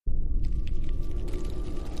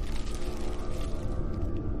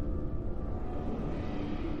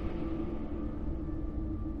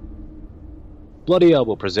Bloody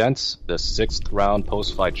Elbow presents the 6th Round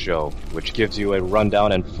Post-Fight Show, which gives you a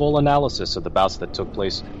rundown and full analysis of the bouts that took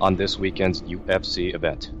place on this weekend's UFC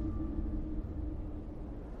event.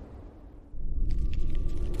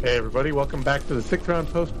 Hey everybody, welcome back to the 6th Round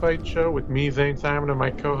Post-Fight Show with me, Zane Simon, and my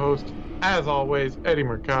co-host, as always, Eddie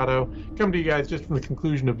Mercado. Coming to you guys just from the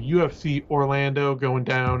conclusion of UFC Orlando going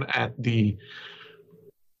down at the...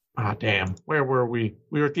 where were we?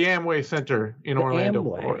 We were at the Amway Center in Orlando.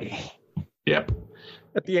 Amway. Yep.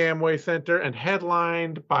 At the Amway Center, and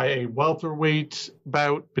headlined by a welterweight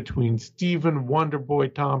bout between Stephen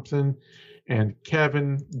Wonderboy Thompson and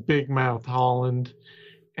Kevin Big Mouth Holland.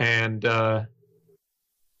 And, man,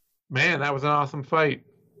 that was an awesome fight.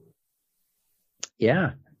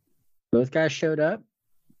 Yeah. Both guys showed up.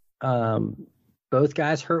 Both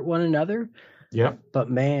guys hurt one another. Yep. But,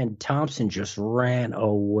 man, Thompson just ran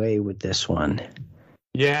away with this one.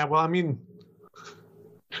 Yeah, well, I mean,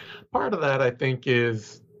 part of that, I think,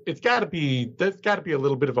 is there's got to be a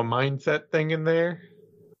little bit of a mindset thing in there,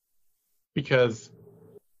 because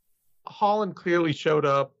Holland clearly showed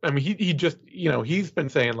up. I mean, he just, he's been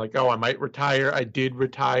saying like, oh, I might retire. I did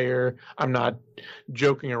retire. I'm not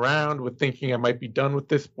joking around with thinking I might be done with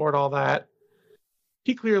this sport, all that.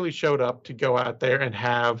 He clearly showed up to go out there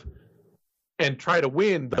and try to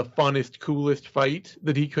win the funnest, coolest fight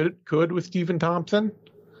that he could with Stephen Thompson.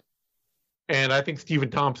 And I think Stephen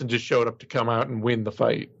Thompson just showed up to come out and win the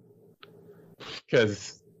fight.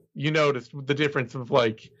 Because you noticed the difference of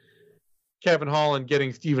like Kevin Holland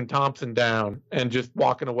getting Stephen Thompson down and just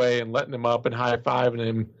walking away and letting him up and high-fiving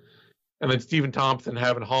him. And then Stephen Thompson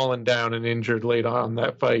having Holland down and injured late on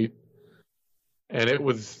that fight. And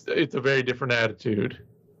it's a very different attitude.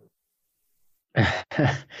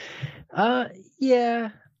 Yeah.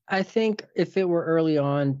 I think if it were early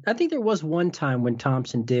on, I think there was one time when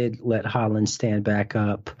Thompson did let Holland stand back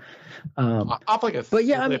up. Off like a but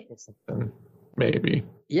yeah, I mean, maybe.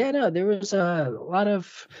 Yeah, no, there was a lot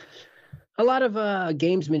of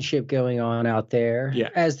gamesmanship going on out there, yeah,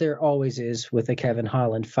 as there always is with a Kevin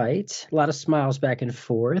Holland fight. A lot of smiles back and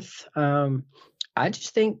forth. I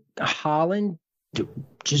just think Holland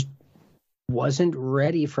just wasn't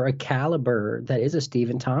ready for a caliber that is a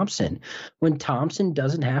Stephen Thompson. When Thompson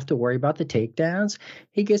doesn't have to worry about the takedowns,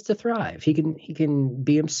 he gets to thrive. He can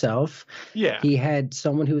be himself. Yeah. He had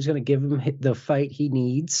someone who was going to give him the fight he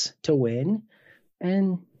needs to win,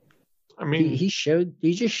 and I mean, he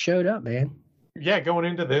just showed up, man. Yeah, going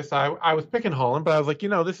into this, I was picking Holland, but I was like,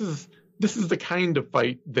 this is the kind of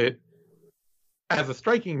fight that, as a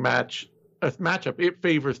striking matchup, it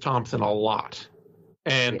favors Thompson a lot.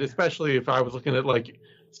 And especially if I was looking at like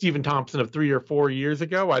Stephen Thompson of 3 or 4 years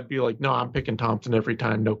ago, I'd be like, no, I'm picking Thompson every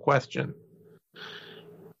time, no question.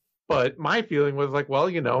 But my feeling was like, well,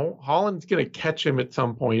 Holland's going to catch him at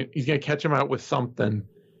some point. He's going to catch him out with something,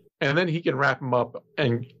 and then he can wrap him up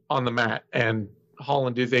and on the mat. And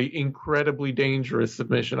Holland is a incredibly dangerous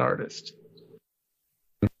submission artist.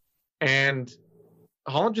 And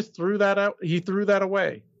Holland just threw that out. He threw that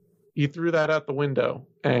away. He threw that out the window.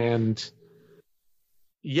 And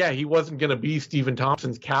yeah, he wasn't going to be Stephen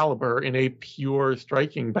Thompson's caliber in a pure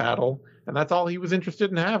striking battle, and that's all he was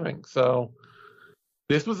interested in having. So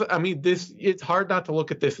it's hard not to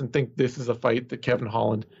look at this and think this is a fight that Kevin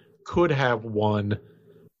Holland could have won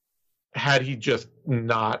had he just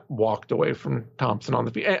not walked away from Thompson on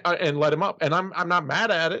the feet and let him up. And I'm not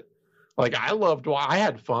mad at it. Like, I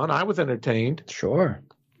had fun. I was entertained. Sure.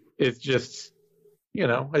 It's just,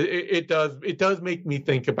 it does make me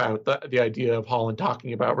think about the idea of Holland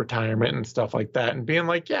talking about retirement and stuff like that and being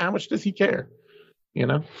like, yeah, how much does he care?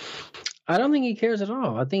 I don't think he cares at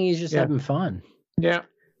all. I think he's just having fun. Yeah.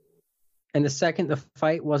 And the second the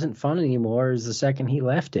fight wasn't fun anymore is the second he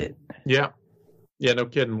left it. Yeah. Yeah, no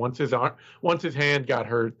kidding. Once his hand got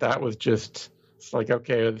hurt, that was just, it's like,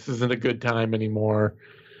 okay, this isn't a good time anymore.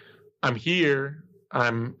 I'm here.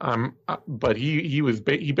 But he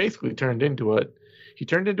basically turned into a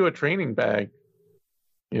training bag,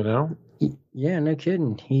 Yeah, no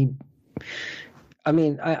kidding.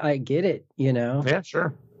 I get it, Yeah,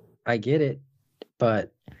 sure. I get it.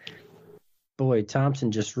 But boy,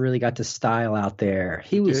 Thompson just really got the style out there.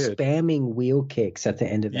 He was spamming wheel kicks at the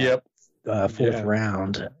end of that fourth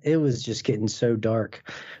round. It was just getting so dark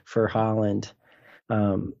for Holland.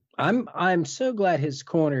 I'm so glad his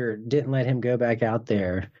corner didn't let him go back out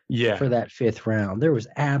there for that fifth round. There was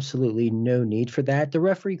absolutely no need for that. The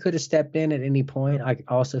referee could have stepped in at any point. I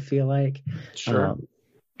also feel like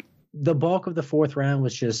the bulk of the fourth round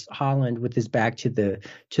was just Holland with his back to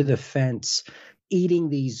the fence, eating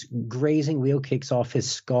these grazing wheel kicks off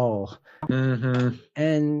his skull. Mm-hmm.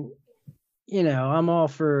 And I'm all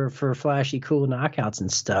for flashy, cool knockouts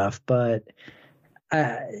and stuff, but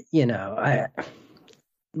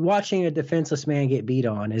watching a defenseless man get beat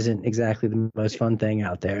on isn't exactly the most fun thing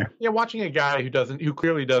out there. Yeah, watching a guy who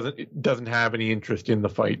clearly doesn't have any interest in the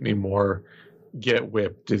fight anymore get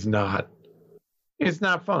whipped is not. It's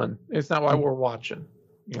not fun. It's not why we're watching.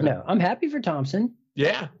 No, I'm happy for Thompson.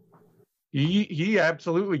 Yeah. He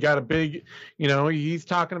absolutely got a big, he's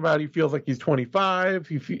talking about he feels like he's 25.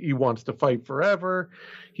 He wants to fight forever.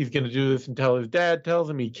 He's going to do this until his dad tells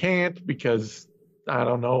him he can't, because I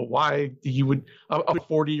don't know why a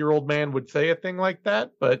 40-year-old man would say a thing like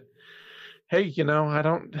that. But hey,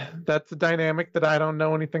 that's a dynamic that I don't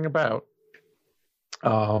know anything about.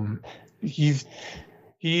 This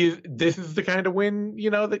is the kind of win,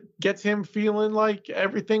 that gets him feeling like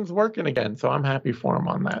everything's working again. So I'm happy for him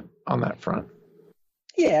on that front.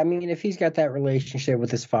 Yeah, I mean, if he's got that relationship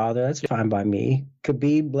with his father, that's fine by me.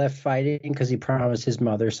 Khabib left fighting because he promised his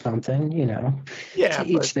mother something, Yeah, to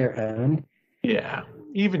each their own. Yeah,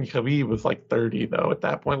 even Khabib was like 30 though at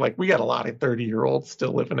that point. Like, we got a lot of 30-year-olds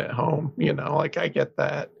still living at home. Like, I get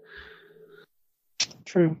that.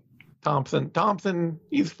 True. Thompson,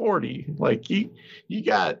 he's 40. Like, you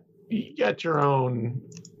got your own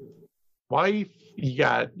wife. Do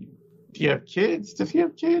you have kids? Does he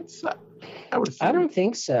have kids? I don't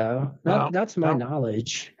think so. Not to my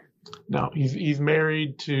knowledge. No, he's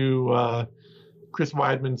married to Chris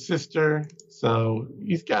Weidman's sister, so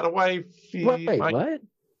he's got a wife. Wait, what?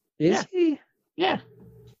 Is he? Yeah.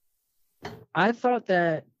 I thought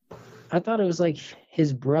it was like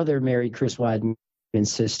his brother married Chris Weidman's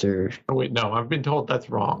sister. Oh wait, no, I've been told that's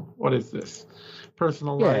wrong. What is this?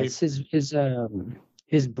 Personal life? Yeah, it's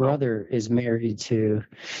his brother is married to.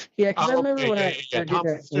 Yeah, because I remember when I did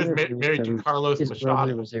that interview married to Carlos his Machado.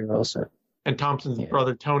 Brother was there also. And Thompson's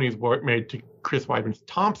brother Tony is married to Chris Weidman's.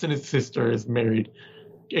 Thompson's sister is married,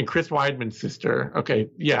 and Chris Weidman's sister. Okay,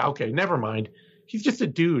 never mind. He's just a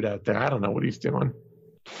dude out there. I don't know what he's doing.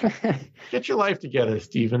 Get your life together,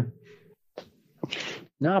 Steven.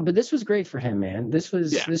 No, but this was great for him, man. This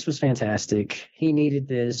was fantastic. He needed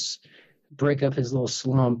this, break up his little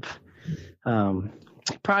slump.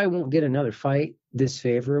 Probably won't get another fight this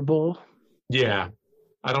favorable. Yeah.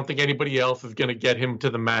 I don't think anybody else is going to get him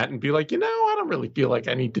to the mat and be like, I don't really feel like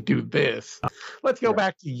I need to do this. Let's go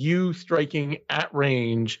back to you striking at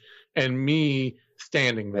range and me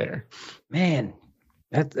standing there. Man,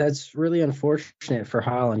 that's really unfortunate for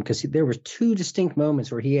Holland, because there were two distinct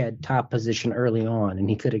moments where he had top position early on and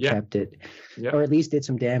he could have kept it, or at least did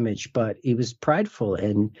some damage, but he was prideful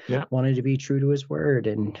and wanted to be true to his word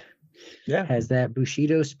and has that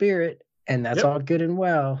Bushido spirit, and that's all good and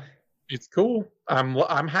well. It's cool.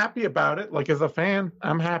 I'm happy about it. Like, as a fan,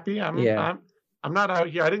 I'm happy. I'm not out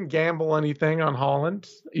here. I didn't gamble anything on Holland,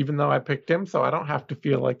 even though I picked him, so I don't have to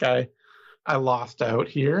feel like I lost out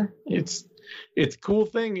here. It's a cool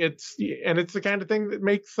thing. It's the kind of thing that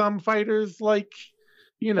makes some fighters like,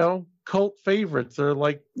 cult favorites, or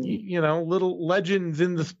like, little legends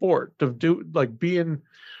in the sport of being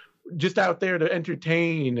just out there to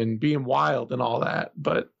entertain and being wild and all that.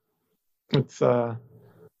 But it's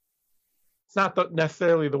not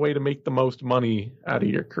necessarily the way to make the most money out of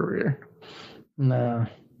your career. No.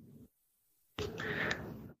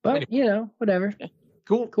 But, whatever.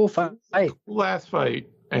 Cool fight. Cool last fight.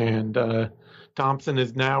 And Thompson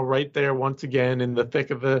is now right there once again in the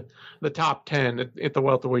thick of the top 10 at the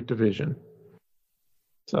welterweight division.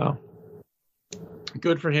 So,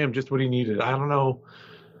 good for him, just what he needed. I don't know.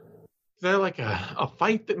 Is there like a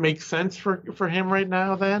fight that makes sense for him right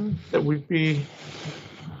now then? That would be...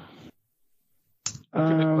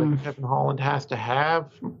 like Kevin Holland has to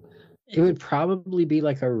have? It would probably be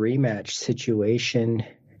like a rematch situation.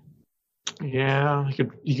 Yeah,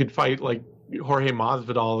 he could fight like Jorge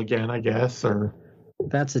Masvidal again, I guess, or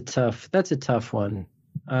that's a tough one.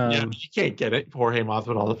 You can't get it Jorge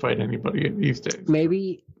Masvidal to fight anybody these days.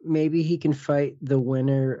 Maybe he can fight the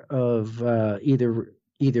winner of either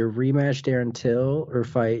rematch Darren Till or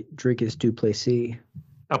fight Dricus Du Plessis.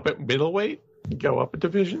 Up at middleweight? Go up a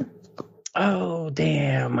division? Oh,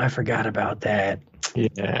 damn. I forgot about that.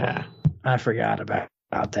 Yeah. I forgot about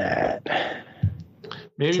that.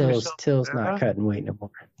 Maybe Till's not cutting weight no more.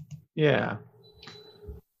 Yeah.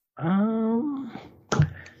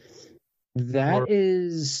 That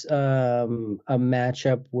is a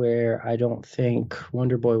matchup where I don't think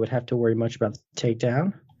Wonder Boy would have to worry much about the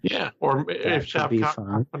takedown. Yeah, or if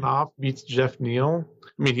Shavkat beats Jeff Neal,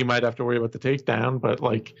 I mean, he might have to worry about the takedown, but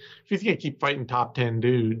like, if he's going to keep fighting top 10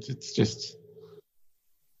 dudes, it's just,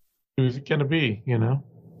 who's it going to be,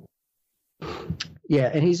 Yeah,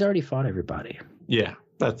 and he's already fought everybody. Yeah,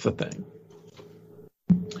 that's the thing.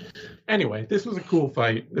 Anyway, this was a cool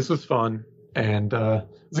fight. This was fun, and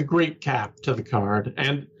it's a great cap to the card.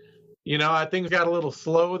 And things got a little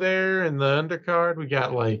slow there in the undercard. We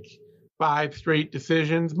got like 5 straight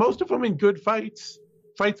decisions, most of them in good fights.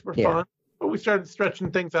 Fights were fun, but we started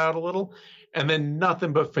stretching things out a little, and then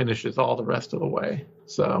nothing but finishes all the rest of the way.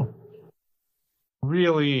 So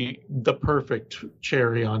really the perfect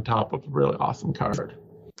cherry on top of a really awesome card.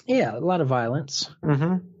 Yeah, a lot of violence.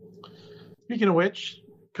 Mm-hmm. Speaking of which,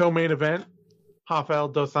 co-main event, Rafael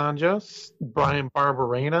dos Anjos, Brian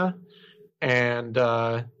Barberena, and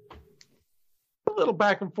a little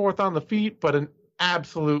back and forth on the feet, but an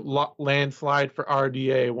absolute landslide for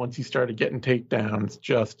RDA once he started getting takedowns.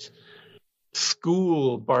 Just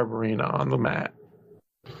schooled Barberena on the mat.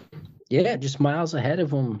 Yeah, just miles ahead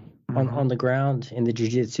of him on the ground in the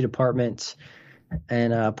jiu-jitsu department.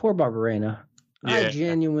 And poor Barberena. Yeah. I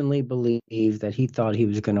genuinely believe that he thought he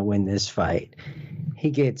was going to win this fight. He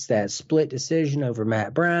gets that split decision over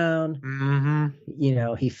Matt Brown.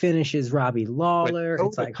 Mm-hmm. He finishes Robbie Lawler.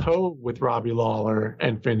 It's like with Robbie Lawler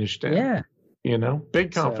and finished him. Yeah.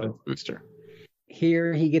 Big confidence booster.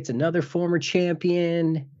 Here he gets another former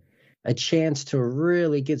champion, a chance to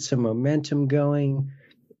really get some momentum going,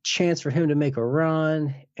 chance for him to make a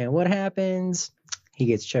run. And what happens? He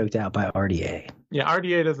gets choked out by RDA. Yeah,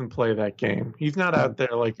 RDA doesn't play that game. He's not out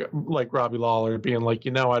there like Robbie Lawler being like,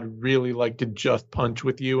 I'd really like to just punch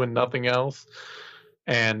with you and nothing else.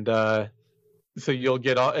 And so you'll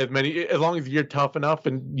get as long as you're tough enough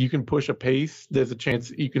and you can push a pace, there's a chance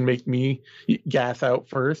you can make me gas out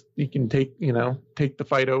first. You can take the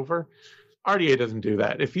fight over. RDA doesn't do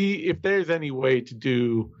that. If there's any way to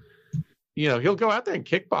do, he'll go out there and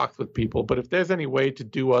kickbox with people, but if there's any way to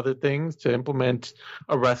do other things, to implement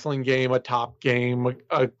a wrestling game, a top game,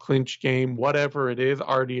 a clinch game, whatever it is,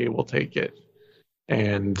 RDA will take it.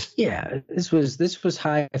 And yeah, this was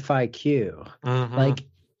high FIQ. Mm-hmm. Like,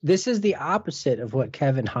 this is the opposite of what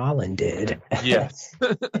Kevin Holland did. Yes.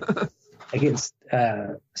 Against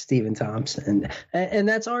Stephen Thompson. And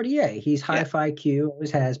that's RDA. He's high FIQ, always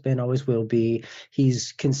has been, always will be.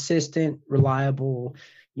 He's consistent, reliable.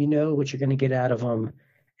 You know what you're going to get out of him.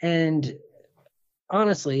 And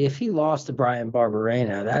honestly, if he lost to Brian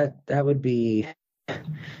Barberena,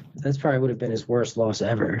 that's probably would have been his worst loss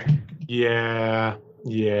ever. Yeah,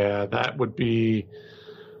 that would be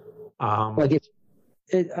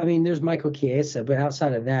there's Michael Chiesa, but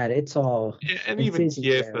outside of that, it's all. Yeah, and even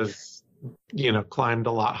Chiesa's, climbed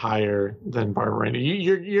a lot higher than Barberena.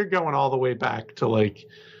 You're going all the way back to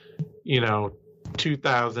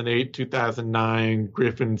 2008, 2009,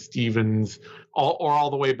 Griffin Stevens, all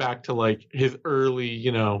the way back to his early,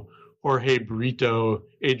 Jorge Brito,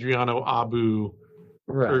 Adriano Abu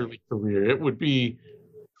early career. It would be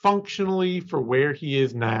functionally for where he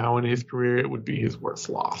is now in his career, it would be his worst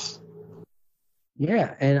loss.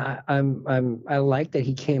 Yeah, and I like that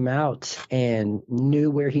he came out and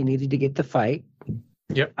knew where he needed to get the fight.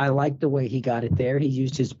 Yep. I like the way he got it there. He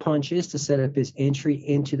used his punches to set up his entry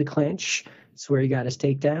into the clinch. That's where he got his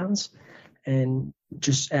takedowns, and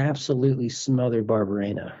just absolutely smothered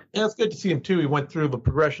Barberena. Yeah, it's good to see him too. He went through the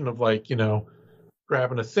progression of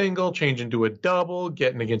grabbing a single, changing to a double,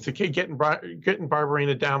 getting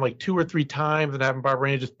Barberena down 2 or 3 times, and having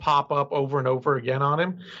Barberena just pop up over and over again on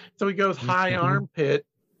him. So he goes high armpit,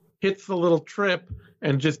 hits the little trip,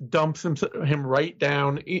 and just dumps him right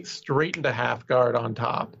down, straight into half guard on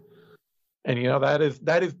top. And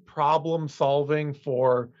that is problem solving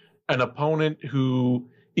for an opponent who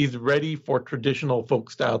is ready for traditional folk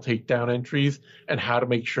style takedown entries, and how to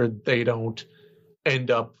make sure they don't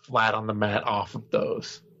end up flat on the mat off of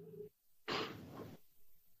those.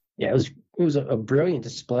 Yeah, it was a brilliant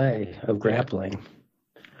display of grappling.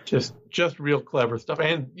 Just real clever stuff,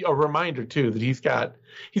 and a reminder too that he's got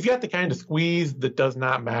the kind of squeeze that does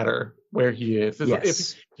not matter where he is.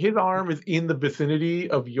 If his arm is in the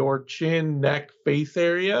vicinity of your chin, neck, face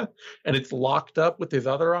area, and it's locked up with his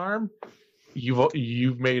other arm,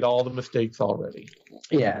 you've made all the mistakes already.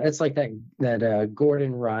 Yeah, it's like that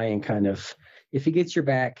Gordon Ryan kind of. If he gets your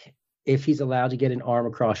back, if he's allowed to get an arm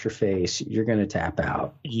across your face, you're going to tap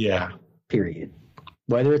out. Yeah. Period.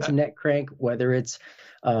 Whether it's a neck crank, whether it's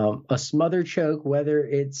a smother choke, whether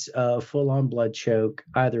it's a full-on blood choke,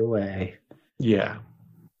 either way. Yeah.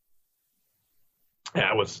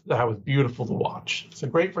 That was beautiful to watch. So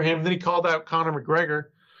great for him. Then he called out Conor McGregor.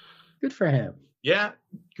 Good for him. Yeah,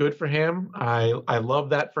 good for him. I love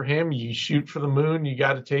that for him. You shoot for the moon. You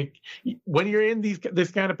got to take when you're in this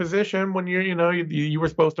kind of position. When you're you were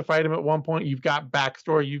supposed to fight him at one point. You've got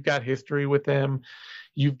backstory. You've got history with him.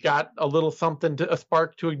 You've got a little something a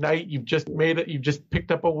spark to ignite. You've just made it. You've just picked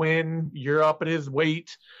up a win. You're up at his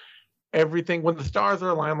weight. everything, when the stars are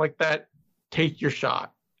aligned like that, take your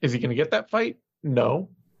shot. Is he going to get that fight? No.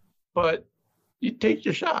 But you take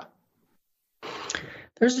your shot.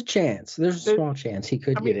 There's a chance. There's a small chance he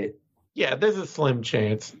could get it. Yeah, there's a slim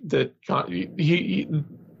chance that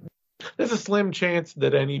there's a slim chance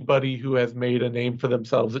that anybody who has made a name for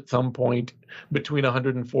themselves at some point between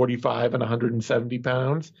 145 and 170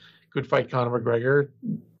 pounds could fight Conor McGregor,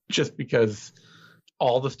 just because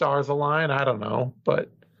all the stars align. I don't know,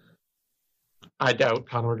 but I doubt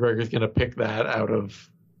Conor McGregor is going to pick that out of,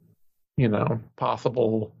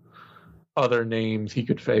 possible other names he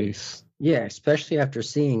could face. Yeah, especially after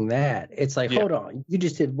seeing that. It's like, hold on, you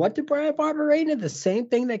just did what to Brian Barberena? The same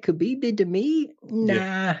thing that Khabib did to me?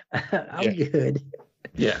 Nah, I'm good.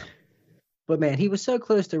 Yeah. But man, he was so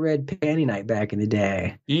close to Red Panty Night back in the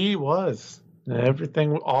day. He was.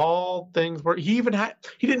 All things were. He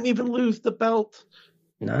didn't even lose the belt.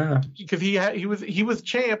 Nah. Because he was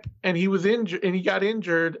champ and he was injured and he got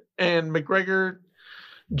injured, and McGregor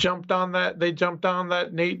jumped on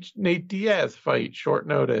that Nate Diaz fight short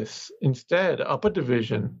notice instead, up a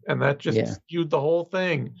division, and that just skewed the whole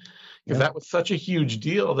thing, because that was such a huge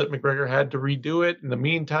deal that McGregor had to redo it. In the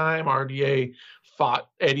meantime, RDA fought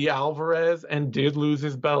Eddie Alvarez and did lose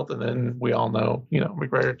his belt, and then we all know,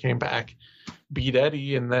 McGregor came back, beat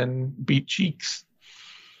Eddie, and then beat Cheeks.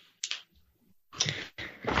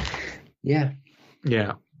 Yeah.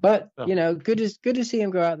 But, good to see him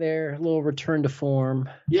go out there, a little return to form.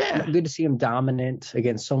 Yeah. Good to see him dominant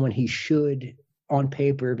against someone he should, on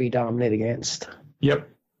paper, be dominant against. Yep.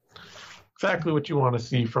 Exactly what you want to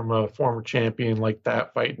see from a former champion like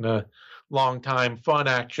that, fighting a long-time fun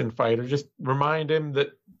action fighter. Just remind him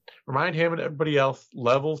and everybody else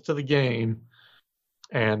levels to the game,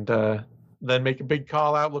 and then make a big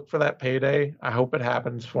call out, look for that payday. I hope it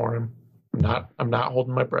happens for him. I'm not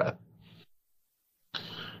holding my breath.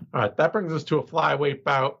 All right, that brings us to a flyweight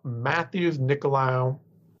bout. Matthews, Nicolau,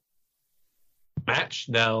 Matt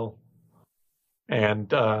Schnell, and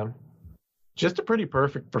just a pretty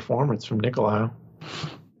perfect performance from Nicolau.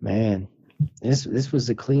 Man, this was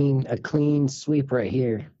a clean sweep right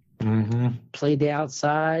here. Mm-hmm. Played the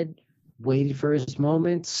outside, waited for his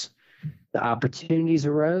moments. The opportunities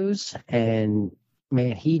arose, and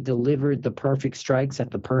man, he delivered the perfect strikes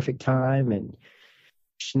at the perfect time. And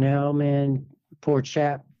Schnell, man, poor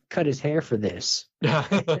chap, cut his hair for this.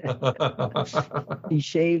 He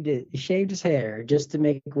shaved his hair just to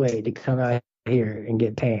make way to come out here and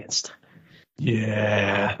get pantsed.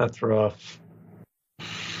 Yeah, that's rough.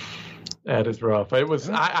 That is rough. It was.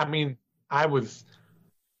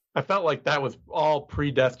 I felt like that was all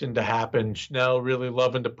predestined to happen. Schnell really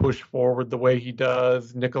loving to push forward the way he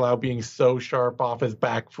does. Nicolau being so sharp off his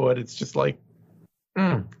back foot. It's just like,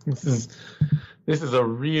 this is a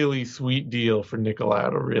really sweet deal for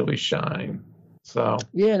Nicolau to really shine. So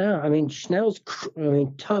Schnell's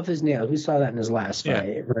tough as nails. We saw that in his last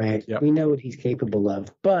fight, right? Yep. We know what he's capable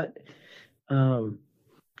of, but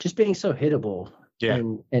just being so hittable,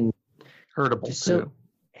 and hurtable too. So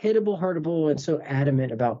hurtable, and so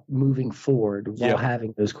adamant about moving forward while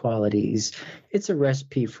having those qualities. It's a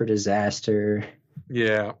recipe for disaster.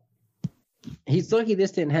 Yeah. He's lucky this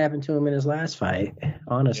didn't happen to him in his last fight,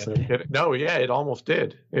 honestly. It almost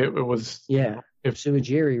did. It was. Yeah. If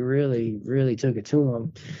Suijiri really took it to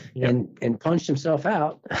him and punched himself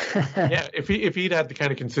out. Yeah. If he'd had the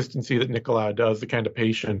kind of consistency that Nicolau does, the kind of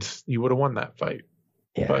patience, he would have won that fight.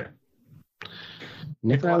 Yeah. But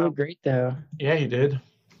Nicolau looked great though. Yeah, he did.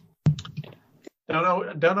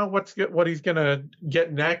 Don't know what he's gonna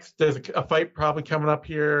get next. There's a fight probably coming up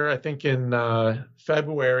here, I think in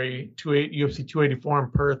February, UFC 284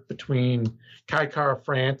 in Perth, between Kai Kara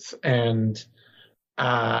France and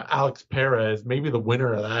Alex Perez. Maybe the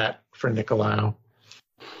winner of that for Nicolau.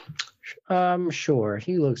 Sure.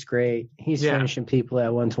 He looks great. He's finishing people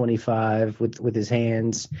at 125 with his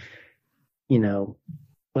hands.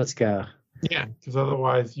 Let's go. Yeah, because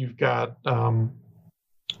otherwise you've got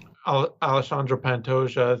Alessandro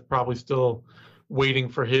Pantoja is probably still waiting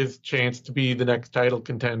for his chance to be the next title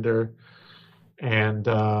contender. And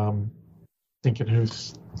thinking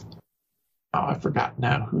I forgot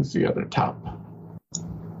now who's the other top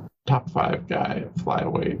 5 guy at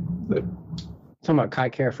flyweight. Talking about Kai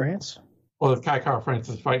Kara France? Well, Kai Kara France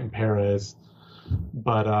is fighting Perez,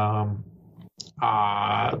 but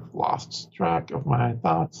I've lost track of my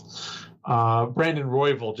thoughts. Brandon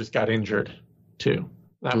Royval just got injured too.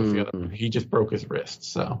 That was the other. He just broke his wrist.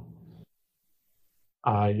 So,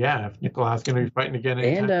 if Nicolau's going to be fighting again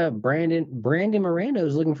anytime. And Brandon Miranda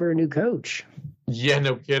is looking for a new coach. Yeah,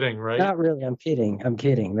 no kidding, right? Not really. I'm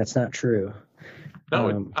kidding. That's not true.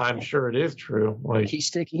 No, I'm sure it is true. Like he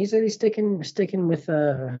said he's sticking with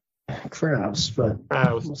Krause, but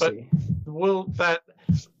we'll see. Well,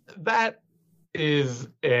 that is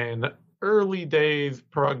an early days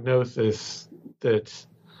prognosis that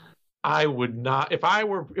I would not. If I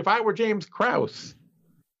were James Krause,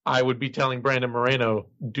 I would be telling Brandon Moreno,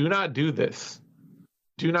 do not do this.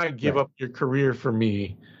 Do not give up your career for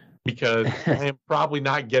me, because I am probably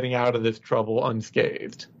not getting out of this trouble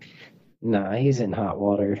unscathed. Nah, he's in hot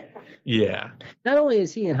water. Yeah. Not only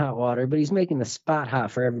is he in hot water, but he's making the spot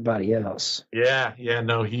hot for everybody else. Yeah.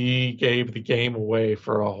 No, he gave the game away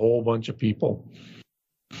for a whole bunch of people.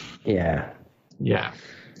 Yeah. Yeah.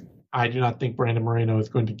 I do not think Brandon Moreno is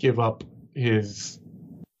going to give up his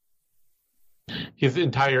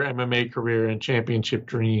entire MMA career and championship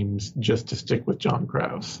dreams just to stick with John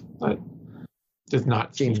Krause. That does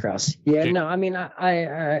not James Krause. Yeah, no, I mean,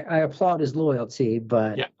 I applaud his loyalty,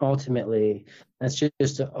 but ultimately that's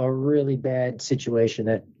just a really bad situation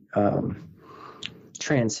that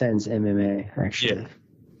transcends MMA, actually.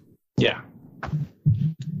 Yeah.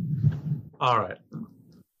 All right.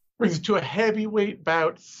 Brings us to a heavyweight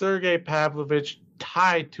bout. Sergey Pavlovich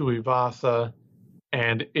tied to Tuivasa,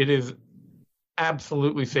 and it is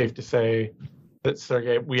absolutely safe to say that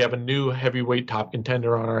Sergey, we have a new heavyweight top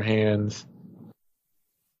contender on our hands,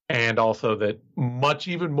 and also that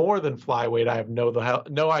even more than flyweight, I have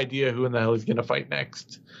no idea who in the hell he's going to fight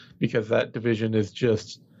next, because that division is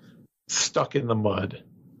just stuck in the mud.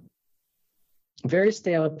 Very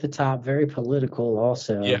stale at the top, very political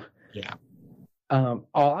also. Yeah.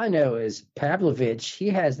 All I know is Pavlovich, he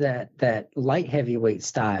has that light heavyweight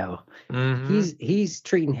style. Mm-hmm. He's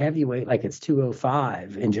treating heavyweight like it's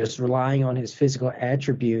 205 and just relying on his physical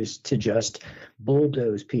attributes to just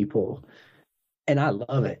bulldoze people. And I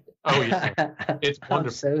love it. Oh, yeah. It's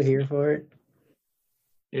wonderful. I'm so here for it.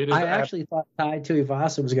 I actually thought Tai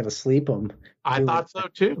Tuivasa was going to sleep him. I thought so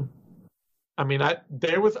too. I mean, I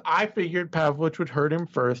figured Pavlovich would hurt him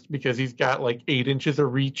first because he's got like 8 inches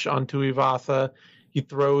of reach on Tuivasa. He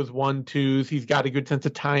throws 1-2s. He's got a good sense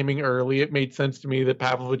of timing early. It made sense to me that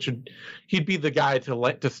Pavlovich he'd be the guy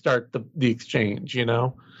to start the exchange, you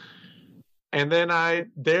know? And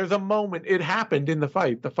then there's a moment, it happened in the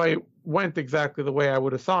fight. The fight went exactly the way I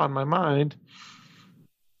would have saw in my mind,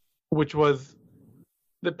 which was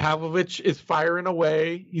that Pavlovich is firing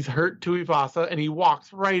away. He's hurt Tuivasa, and he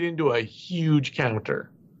walks right into a huge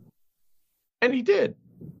counter. And he did.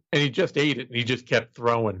 And he just ate it, and he just kept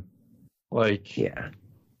throwing. Like, yeah,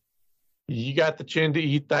 you got the chin to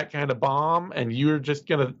eat that kind of bomb, and you're just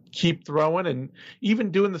going to keep throwing and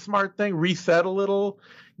even doing the smart thing, reset a little,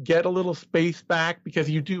 get a little space back, because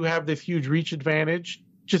you do have this huge reach advantage.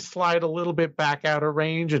 Just slide a little bit back out of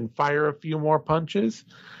range and fire a few more punches.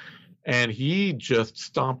 And he just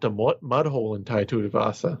stomped a mud hole in Tai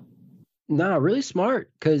Tuivasa. No, really smart,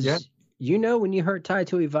 because when you hurt Tai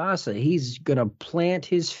Tuivasa, he's going to plant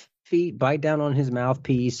his feet, bite down on his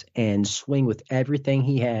mouthpiece, and swing with everything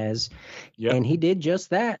he has. Yep. And he did just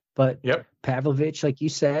that. But Pavlovich, like you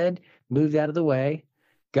said, moved out of the way,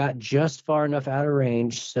 got just far enough out of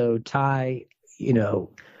range. So Tai,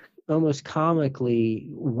 almost comically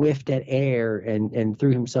whiffed at air and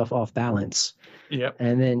threw himself off balance. Yep.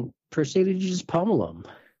 And then proceeded to just pummel him.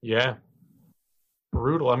 Yeah.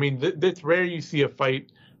 Brutal. I mean, it's rare you see a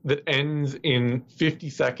fight that ends in 50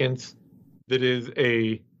 seconds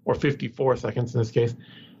or 54 seconds in this case,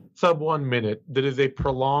 sub 1 minute, that is a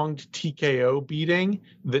prolonged TKO beating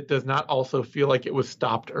that does not also feel like it was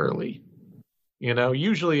stopped early.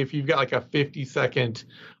 Usually if you've got like a 50-second,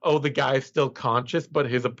 the guy's still conscious, but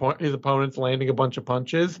his opponent's landing a bunch of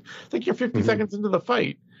punches, it's like you're 50 seconds into the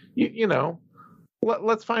fight.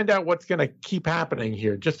 Let's find out what's going to keep happening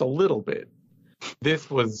here just a little bit.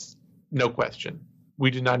 This was no question.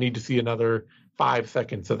 We did not need to see another 5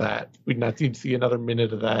 seconds of that. We did not need to see another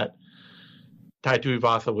minute of that. Tai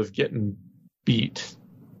Tuivasa was getting beat.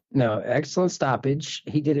 No, excellent stoppage.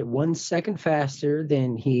 He did it 1 second faster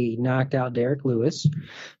than he knocked out Derek Lewis.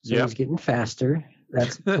 So he's getting faster.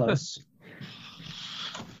 That's a plus.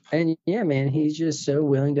 And yeah, man, he's just so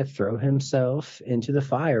willing to throw himself into the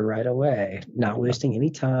fire right away, not wasting any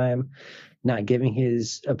time, not giving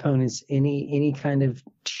his opponents any kind of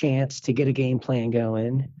chance to get a game plan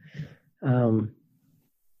going. So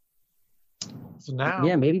now,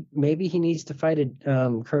 maybe he needs to fight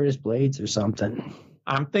Curtis Blades or something.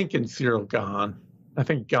 I'm thinking Cyril Gahn. I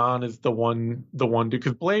think Gahn is the one dude,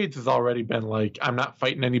 because Blades has already been like, I'm not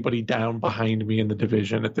fighting anybody down behind me in the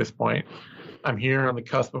division at this point. I'm here on the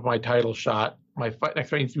cusp of my title shot. My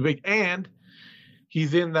next fight needs to be big. And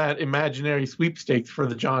he's in that imaginary sweepstakes for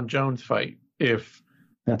the John Jones fight. If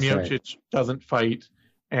Miocic doesn't fight,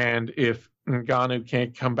 and if Ngannou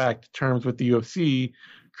can't come back to terms with the UFC,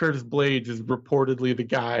 Curtis Blades is reportedly the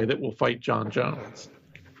guy that will fight John Jones.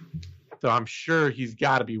 So I'm sure he's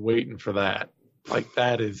got to be waiting for that. Like,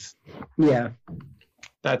 that is... Yeah.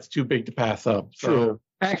 That's too big to pass up. So. True.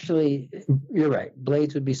 Actually, you're right.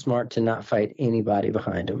 Blades would be smart to not fight anybody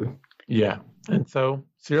behind him. Yeah. And so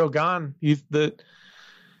Cyril Gane, he's the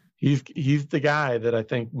guy that I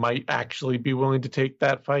think might actually be willing to take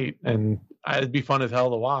that fight. And it'd be fun as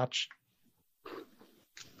hell to watch.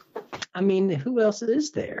 I mean, who else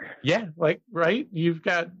is there? Yeah, like, right?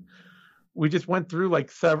 We just went through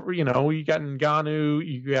like several, you got Ngannou,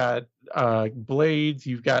 you got Blades,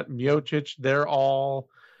 you've got Miocic. They're all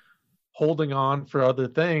holding on for other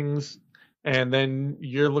things. And then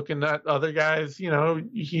you're looking at other guys,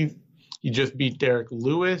 he just beat Derek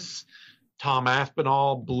Lewis. Tom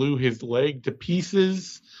Aspinall blew his leg to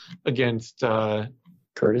pieces against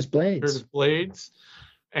Curtis Blades.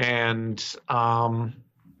 And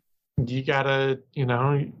you gotta,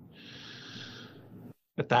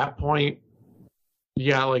 at that point,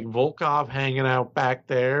 you got like Volkov hanging out back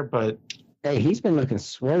there, but hey, he's been looking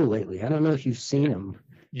swole lately. I don't know if you've seen him.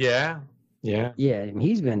 Yeah. And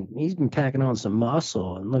he's been packing on some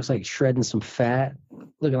muscle and looks like shredding some fat,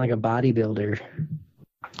 looking like a bodybuilder.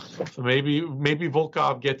 So maybe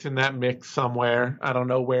Volkov gets in that mix somewhere. I don't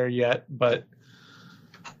know where yet, but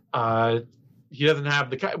Volkov doesn't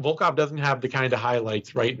have the kind of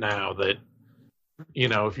highlights right now that,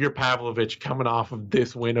 if you're Pavlovich coming off of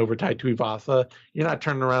this win over Tai Tuivasa, you're not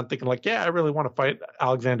turning around thinking like, yeah, I really want to fight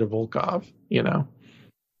Alexander Volkov,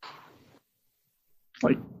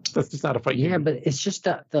 Like, that's just not a fight. Yeah, but it's just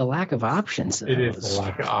the lack of options. It is the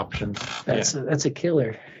lack of options. That's a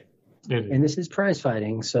killer. And this is prize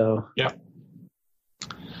fighting, so. Yeah.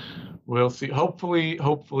 We'll see. Hopefully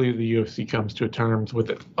the UFC comes to terms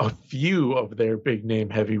with a few of their big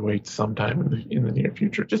name heavyweights sometime in the near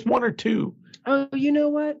future. Just one or two. Oh, you know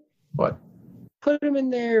what? What? Put him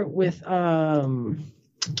in there with Sergey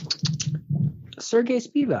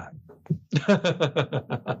Spivak.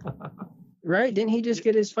 Right? Didn't he just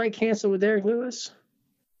get his fight canceled with Derek Lewis?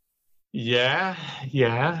 Yeah.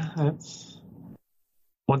 That's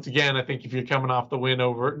once again, I think if you're coming off the win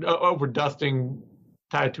over dusting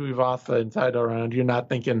Tai Tuivasa inside a round, you're not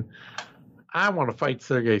thinking, I want to fight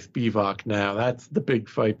Sergey Spivak now. That's the big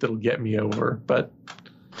fight that'll get me over. But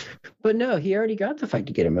no, he already got the fight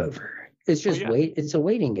to get him over. It's just it's a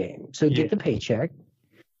waiting game. So get the paycheck.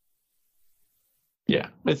 Yeah,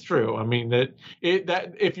 it's true. I mean that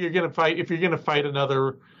if you're gonna fight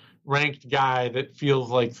another ranked guy that feels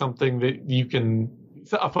like something that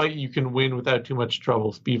a fight you can win without too much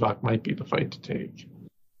trouble, Spivak might be the fight to take.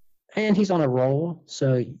 And he's on a roll,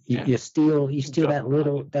 so you steal that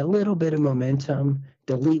little bit of momentum,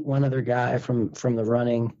 delete one other guy from the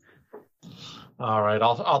running. All right,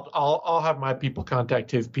 I'll have my people contact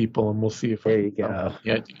his people, and we'll see if there you go.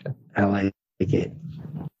 Yeah, I like it.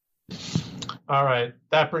 All right,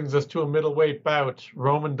 that brings us to a middleweight bout: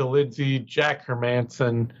 Roman Dolidze, Jack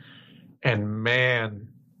Hermansson, and man,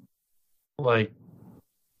 like,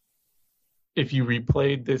 if you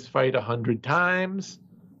replayed this fight 100 times,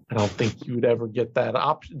 I don't think you would ever get that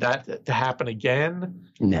to happen again.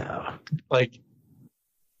 No. Like,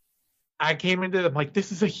 I came into it, I'm like,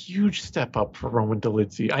 this is a huge step up for Roman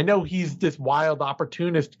Dolidze. I know he's this wild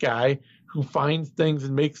opportunist guy who finds things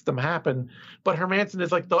and makes them happen, but Hermansson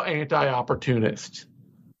is like the anti-opportunist.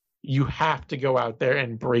 You have to go out there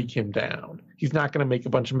and break him down. He's not going to make a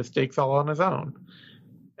bunch of mistakes all on his own.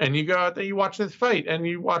 And you go out there, you watch this fight, and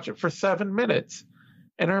you watch it for 7 minutes.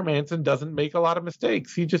 And Hermansson doesn't make a lot of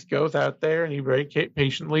mistakes. He just goes out there and he very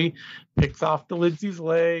patiently picks off Dolidze's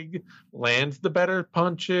leg, lands the better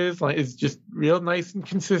punches, is just real nice and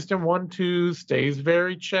consistent 1-2, stays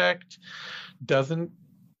very checked, doesn't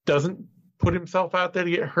put himself out there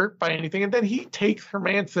to get hurt by anything. And then he takes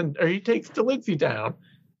Dolidze down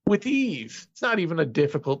with ease. It's not even a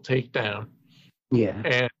difficult takedown. Yeah.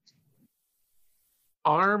 And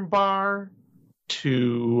armbar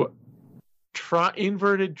to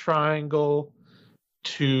inverted triangle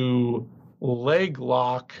to leg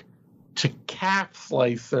lock to calf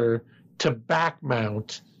slicer to back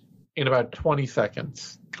mount in about 20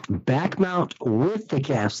 seconds. Back mount with the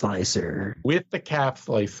calf slicer. With the calf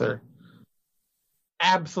slicer.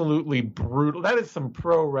 Absolutely brutal. That is some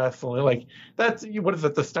pro wrestling. Like, that's, what is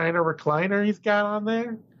it, the Steiner recliner he's got on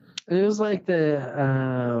there? It was like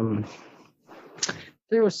the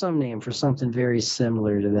there was some name for something very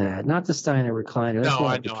similar to that. Not the Steiner recliner. That's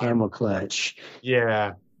like the camel clutch.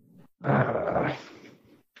 Yeah. I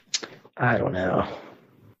don't know.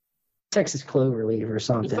 Texas Cloverleaf or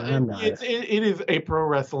something. It is a pro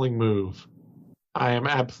wrestling move. I am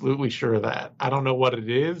absolutely sure of that. I don't know what it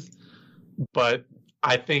is, but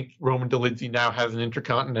I think Roman Dolidze now has an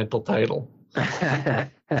Intercontinental title. So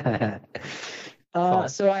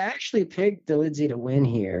I actually picked Dolidze to win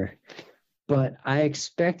here, but I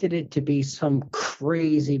expected it to be some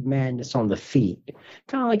crazy madness on the feet,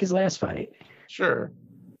 kind of like his last fight. Sure.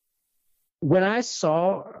 When I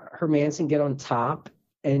saw Hermansson get on top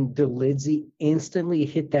and Dolidze instantly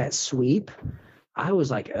hit that sweep, I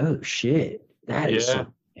was like, oh shit, that is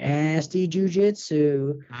some nasty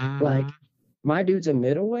jujitsu. Like, my dude's a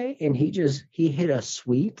middleweight and he hit a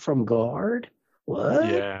sweep from guard. What?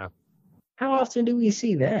 Yeah. How often do we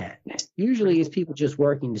see that? Usually it's people just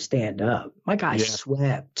working to stand up. My guy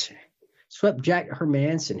swept Jack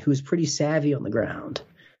Hermansson, who's pretty savvy on the ground.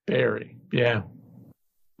 Very, yeah.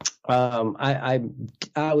 I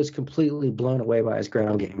was completely blown away by his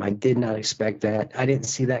ground game. I did not expect that. I didn't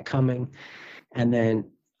see that coming. And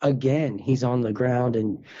then again, he's on the ground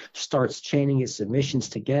and starts chaining his submissions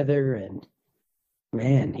together. And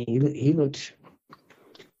man, he looks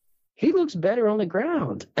better on the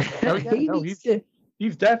ground. Oh, yeah,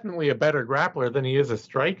 he's definitely a better grappler than he is a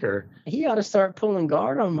striker. He ought to start pulling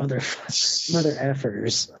guard on mother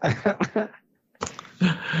effers.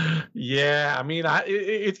 Yeah, I mean,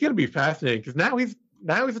 it's going to be fascinating because now he's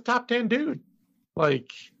a top 10 dude.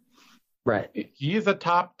 Like, right, he is a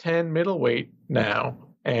top 10 middleweight now,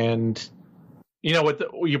 and you know what?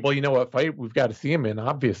 You know what fight we've got to see him in?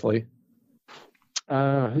 Obviously,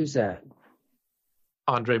 who's that?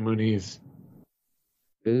 Andre Muniz.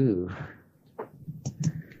 Ooh.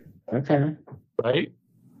 Okay. Right.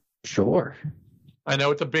 Sure. I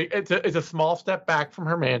know it's a small step back from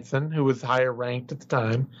Hermansson, who was higher ranked at the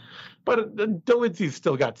time, but Dolidze's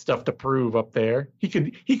still got stuff to prove up there. He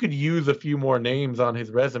could use a few more names on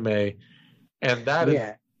his resume, and that is.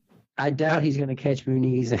 Yeah, I doubt he's going to catch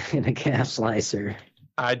Muniz in a calf slicer.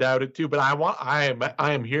 I doubt it too, but I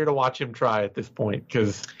am here to watch him try at this point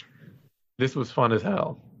because this was fun as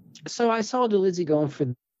hell. So I saw Dolidze going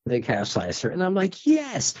for the calf slicer, and I'm like,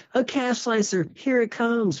 yes, a calf slicer. Here it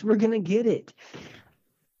comes. We're going to get it.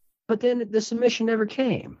 But then the submission never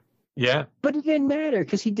came. Yeah. But it didn't matter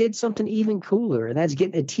because he did something even cooler, and that's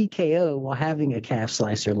getting a TKO while having a calf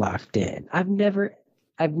slicer locked in. I've never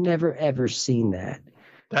ever seen that.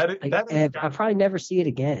 I'll probably never see it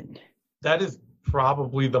again. That is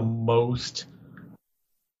probably the most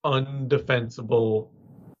undefensible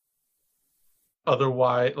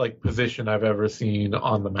otherwise position I've ever seen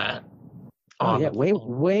on the mat.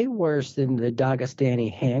 Way worse than the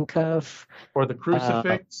Dagestani handcuff or the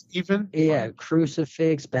crucifix, even. Yeah,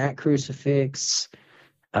 crucifix, back crucifix.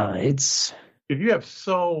 It's if you have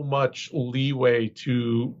so much leeway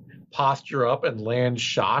to posture up and land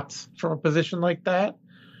shots from a position like that,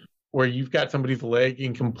 where you've got somebody's leg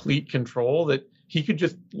in complete control, that he could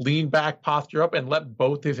just lean back, posture up, and let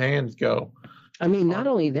both his hands go. I mean, not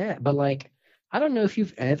only that, but I don't know if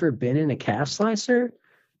you've ever been in a calf slicer,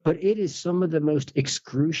 but it is some of the most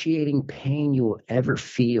excruciating pain you will ever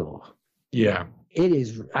feel. Yeah. It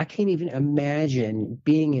is. I can't even imagine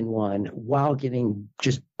being in one while getting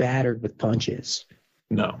just battered with punches.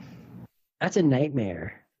 No. That's a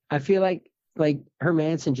nightmare. I feel like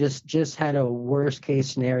Hermansson just had a worst case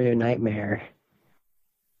scenario nightmare.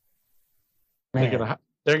 Man.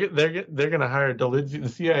 They're gonna hire Dolidze. The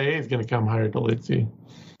CIA is gonna come hire Dolidze.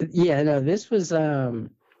 Yeah, no, this was TKO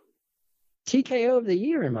of the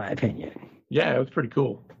year, in my opinion. Yeah, it was pretty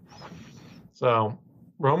cool. So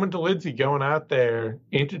Roman Dolidze going out there,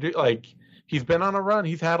 he's been on a run.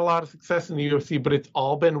 He's had a lot of success in the UFC, but it's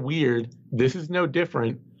all been weird. This is no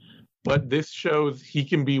different, but this shows he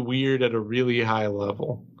can be weird at a really high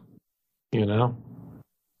level. You know?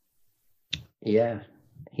 Yeah.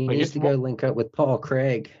 He needs to go link up with Paul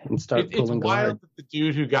Craig and start pulling guard. It's wild that the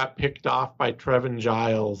dude who got picked off by Trevin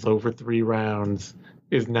Giles over 3 rounds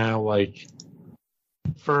is now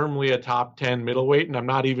firmly a top 10 middleweight, and I'm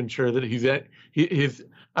not even sure that he's at his.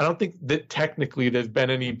 I don't think that technically there's been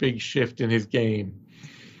any big shift in his game.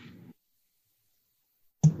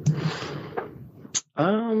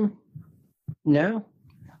 No,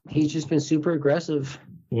 he's just been super aggressive,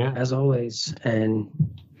 as always, and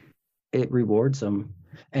it rewards him.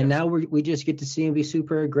 And now we just get to see him be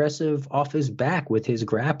super aggressive off his back with his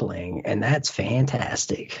grappling, and that's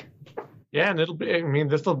fantastic. Yeah, and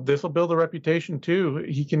this will build a reputation too.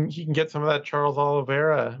 He can get some of that Charles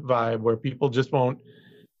Oliveira vibe where people just won't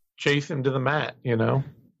chase him to the mat, you know?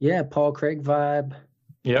 Yeah, Paul Craig vibe.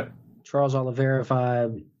 Yep. Charles Oliveira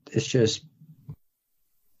vibe. It's just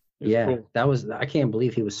cool. That was, I can't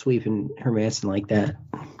believe he was sweeping Hermansson like that.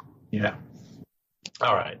 Yeah.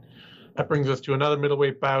 All right. That brings us to another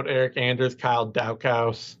middleweight bout. Eric Anders, Kyle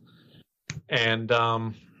Daukaus. And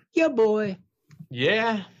yeah, boy.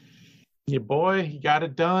 Yeah. Your boy, he got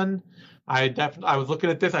it done. I was looking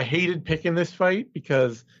at this. I hated picking this fight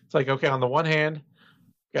because it's like, okay, on the one hand,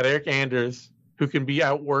 got Eric Anders, who can be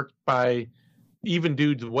outworked by even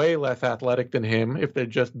dudes way less athletic than him if they're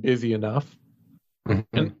just busy enough.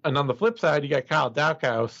 And on the flip side, you got Kyle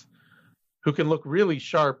Daukaus, who can look really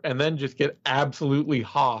sharp and then just get absolutely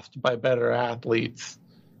hossed by better athletes,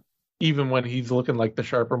 even when he's looking like the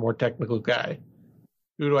sharper, more technical guy.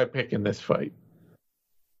 Who do I pick in this fight?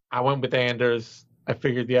 I went with Anders. I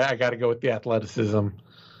figured, yeah, I got to go with the athleticism.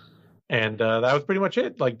 And that was pretty much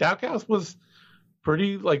it. Like, Daukaus was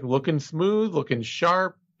pretty, like, looking smooth, looking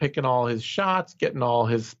sharp, picking all his shots, getting all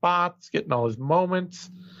his spots, getting all his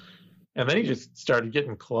moments. And then he just started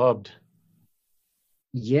getting clubbed.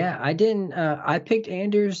 Yeah, I didn't. I picked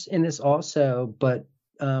Anders in this also, but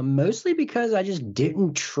mostly because I just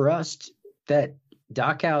didn't trust that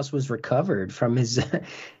Daukaus was recovered from his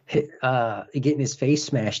getting his face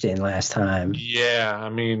smashed in last time. Yeah, I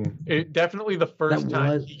mean, definitely the first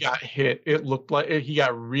time he got hit, it looked like he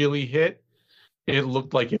got really hit. It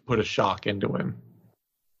looked like it put a shock into him.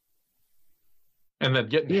 And then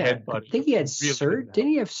getting headbutted. I think he had didn't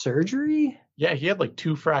he have surgery? Yeah, he had like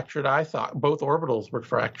 2 fractured eye sockets. Both orbitals were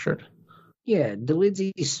fractured. Yeah,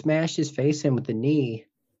 Delidze smashed his face in with the knee.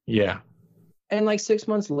 Yeah. And like 6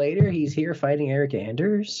 months later, he's here fighting Eric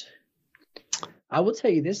Anders. I will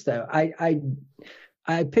tell you this though,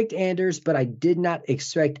 I picked Anders, but I did not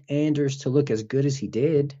expect Anders to look as good as he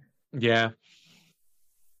did. Yeah.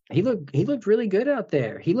 He looked really good out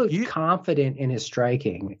there. He looked confident in his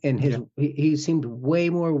striking, and he seemed way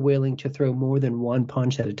more willing to throw more than one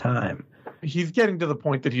punch at a time. He's getting to the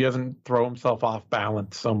point that he doesn't throw himself off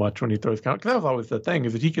balance so much when he throws count. Because that was always the thing,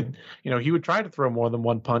 is that he could, he would try to throw more than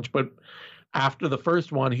one punch, but after the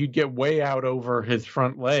first one, he'd get way out over his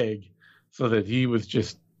front leg, so that he was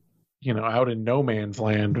just, out in no man's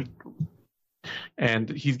land. And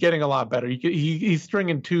he's getting a lot better. He's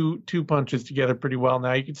stringing two punches together pretty well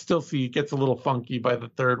now. You can still see it gets a little funky by the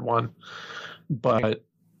third one, but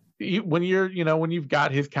when you've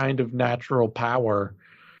got his kind of natural power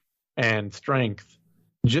and strength,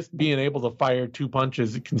 just being able to fire 2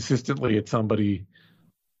 punches consistently at somebody,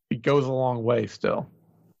 it goes a long way still.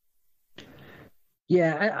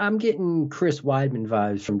 Yeah, I'm getting Chris Weidman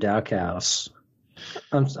vibes from Daukaus.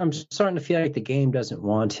 I'm starting to feel like the game doesn't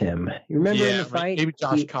want him. You remember in the fight? Maybe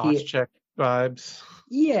Josh Koscheck vibes.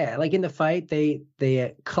 Yeah, like in the fight,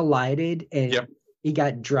 they collided and he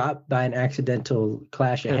got dropped by an accidental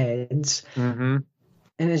clash of heads. Mm-hmm.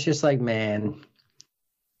 And it's just like, man,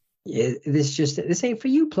 this ain't for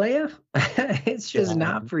you, player. It's just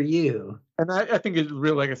not for you. And I think it's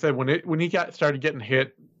really, like I said, when he started getting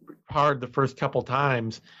hit hard the first couple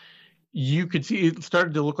times, you could see it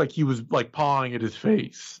started to look like he was like pawing at his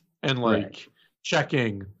face and like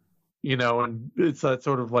checking, and it's that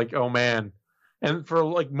sort of like, oh man. And for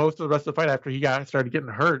like most of the rest of the fight after he started getting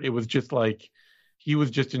hurt, it was just like he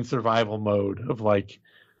was just in survival mode of like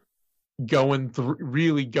going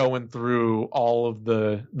through all of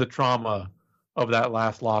the trauma of that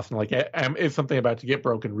last loss, and like is something about to get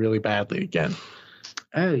broken really badly again.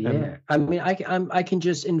 Oh yeah, I mean, I can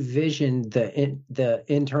just envision the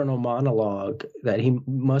internal monologue that he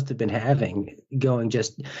must have been having, going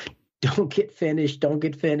just, don't get finished, don't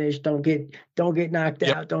get knocked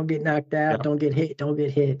out, don't get knocked out, don't get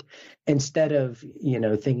hit, instead of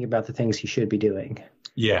thinking about the things he should be doing.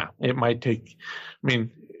 Yeah, it might take. I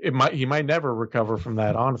mean, he might never recover from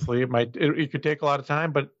that. Honestly, it could take a lot of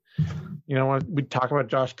time. But when we talk about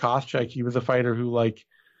Josh Koscheck, he was a fighter who, like,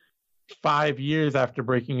 5 years after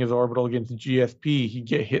breaking his orbital against GSP, he'd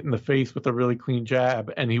get hit in the face with a really clean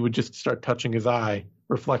jab, and he would just start touching his eye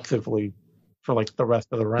reflexively for like the rest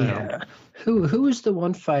of the round. Yeah. Who was the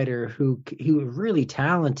one fighter who he was really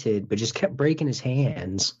talented but just kept breaking his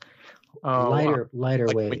hands? Lighter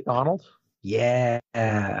like weight. McDonald? Yeah,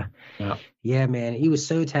 man. He was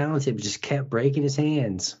so talented but just kept breaking his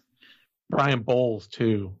hands. Brian Bowles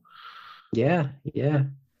too. Yeah.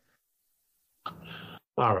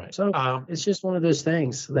 All right. So it's just one of those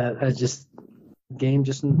things that game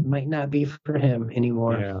just might not be for him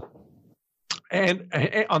anymore. Yeah. And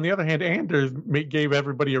on the other hand, Anders gave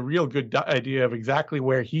everybody a real good idea of exactly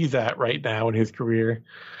where he's at right now in his career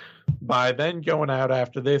by then going out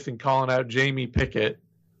after this and calling out Jamie Pickett.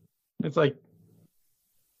 It's like,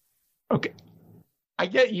 okay, I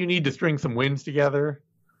get you need to string some wins together,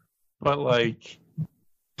 but like,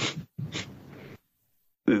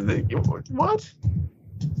 what?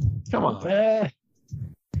 Come on.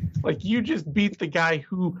 Like, you just beat the guy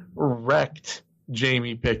who wrecked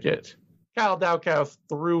Jamie Pickett. Kyle Dalkaus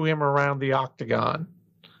threw him around the octagon.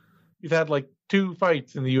 He's had like 2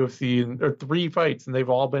 fights in the UFC or 3 fights, and they've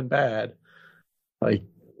all been bad. Like,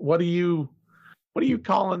 what are you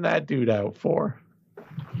calling that dude out for?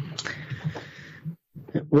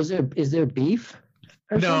 Is there beef?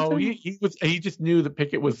 No, he just knew that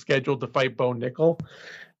Pickett was scheduled to fight Bo Nickel,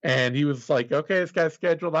 and he was like, okay, this guy's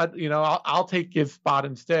scheduled. I'll take his spot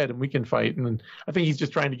instead, and we can fight. And I think he's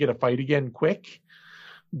just trying to get a fight again quick.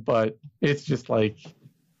 But it's just like,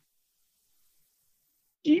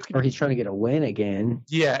 or he's trying to get a win again.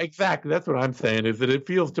 Yeah, exactly. That's what I'm saying, is that it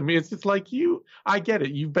feels to me, it's just like, I get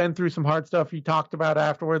it. You've been through some hard stuff. You talked about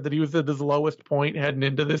afterward that he was at his lowest point heading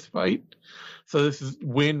into this fight. So this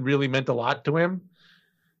win really meant a lot to him.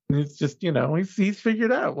 And it's just, he's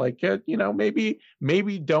figured out, like,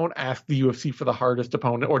 maybe don't ask the UFC for the hardest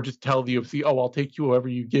opponent, or just tell the UFC, oh, I'll take you whoever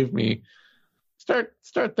you give me.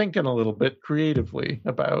 Start thinking a little bit creatively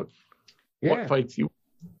about what fights you.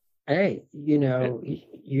 Hey,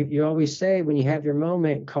 you always say when you have your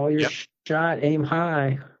moment, call your shot, aim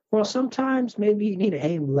high. Well, sometimes maybe you need to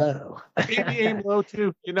aim low. Maybe aim low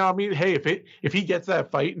too. Hey, if he gets that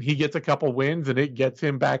fight and he gets a couple wins and it gets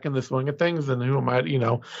him back in the swing of things, then who am I?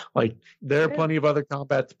 Like, there are plenty of other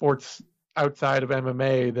combat sports outside of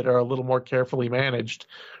MMA that are a little more carefully managed,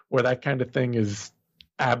 where that kind of thing is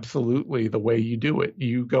absolutely the way you do it.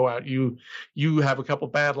 You go out, you have a couple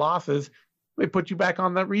bad losses, they put you back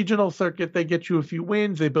on that regional circuit, they get you a few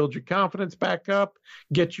wins, they build your confidence back up,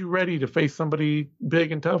 get you ready to face somebody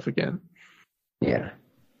big and tough again. Yeah,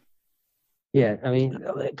 I mean,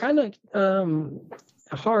 kind of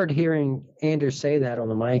hard hearing Anders say that on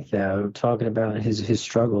the mic, though, talking about his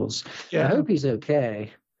struggles. I hope he's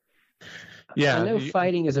okay. I know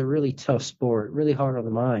fighting is a really tough sport, really hard on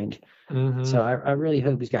the mind. Mm-hmm. So I really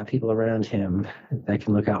hope he's got people around him that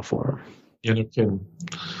can look out for him.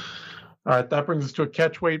 All right, that brings us to a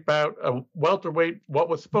catchweight bout, a welterweight, what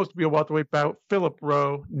was supposed to be a welterweight bout, Philip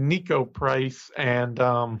Rowe, Nico Price, and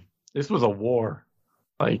this was a war.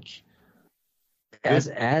 Like, as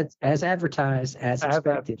advertised, as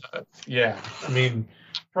expected. Yeah, I mean,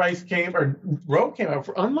 Rowe came out,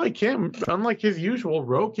 unlike his usual,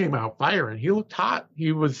 Rowe came out firing. He looked hot.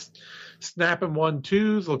 He was snapping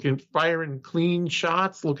 1-2s, firing clean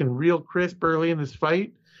shots, looking real crisp early in this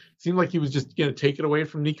fight. Seemed like he was just going to take it away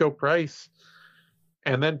from Nico Price.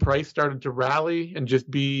 And then Price started to rally and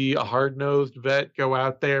just be a hard-nosed vet, go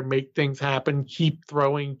out there, make things happen, keep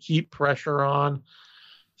throwing, keep pressure on.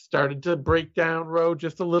 Started to break down Rowe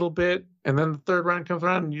just a little bit. And then the third round comes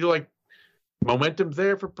around and you're like, momentum's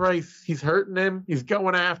there for Price. He's hurting him. He's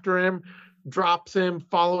going after him, drops him,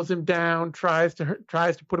 follows him down, tries to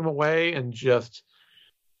put him away, and just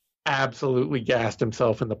absolutely gassed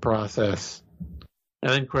himself in the process.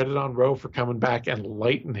 And then credit on Rowe for coming back and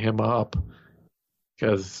lighting him up,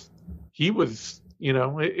 because he was,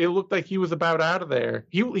 it looked like he was about out of there.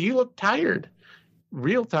 He looked tired,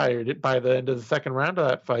 real tired by the end of the second round of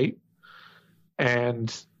that fight.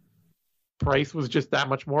 And Price was just that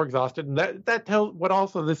much more exhausted. And that tells what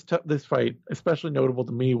also this fight, especially notable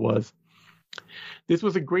to me, was this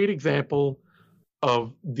was a great example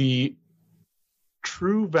of the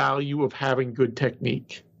true value of having good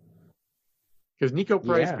technique. Because Nico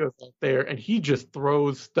Price goes out there and he just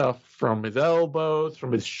throws stuff from his elbows,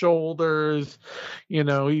 from his shoulders.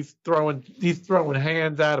 He's throwing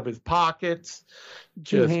hands out of his pockets.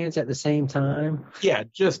 Two hands at the same time. Yeah,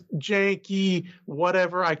 just janky,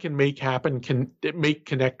 whatever I can make happen,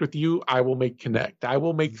 connect with you, I will make connect. I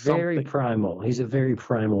will make something. Very primal. He's a very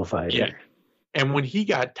primal fighter. Yeah. And when he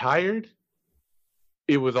got tired,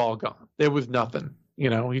 it was all gone. There was nothing.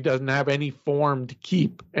 He doesn't have any form to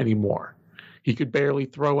keep anymore. He could barely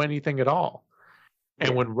throw anything at all.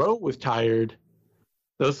 And when Rowe was tired,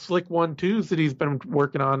 those slick 1-2s that he's been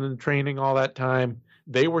working on and training all that time,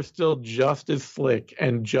 they were still just as slick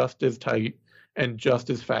and just as tight and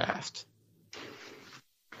just as fast.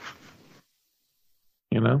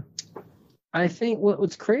 I think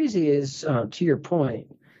what's crazy is, to your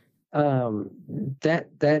point,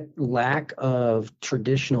 that lack of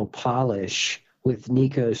traditional polish with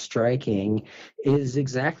Nico striking is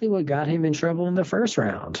exactly what got him in trouble in the first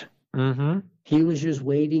round. Mm-hmm. He was just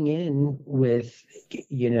wading in with,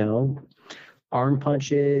 arm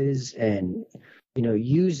punches and,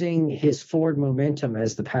 using his forward momentum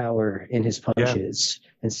as the power in his punches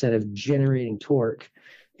instead of generating torque.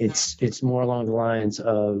 It's more along the lines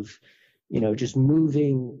of, just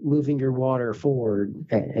moving your water forward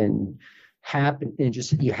and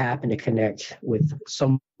you happen to connect with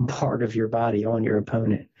some part of your body on your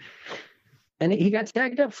opponent. And he got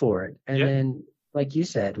tagged up for it. And then, like you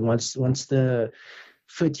said, once the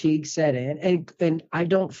fatigue set in, and I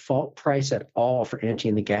don't fault Price at all for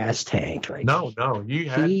emptying the gas tank. Like, no,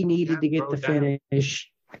 he needed to get the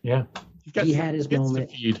finish. Yeah, he had his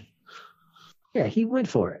moment. Yeah, he went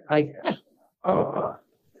for it. I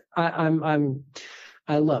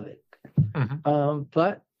love it. Mm-hmm.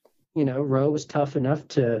 But Rowe was tough enough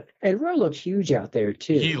to, and Rowe looked huge out there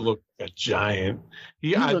too. He looked a giant.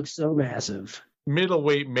 He looked so massive.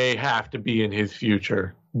 Middleweight may have to be in his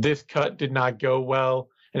future. This cut did not go well,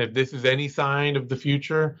 and if this is any sign of the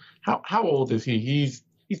future, how old is he? He's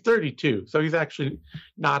 32, so he's actually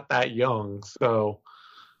not that young. So,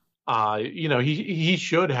 he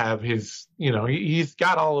should have his, he's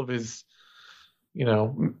got all of his,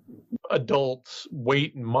 adult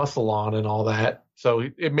weight and muscle on and all that. So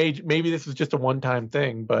maybe this is just a one-time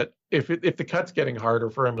thing, but if the cut's getting harder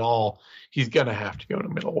for him at all, he's gonna have to go to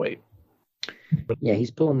middleweight. Yeah,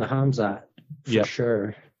 he's pulling the Hamzat for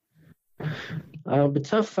sure. But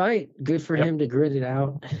tough fight. Good for him to grit it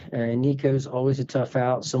out. Nico's always a tough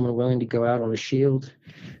out, someone willing to go out on a shield.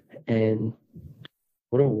 And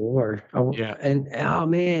what a war. And, oh,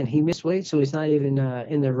 man, he missed weight, so he's not even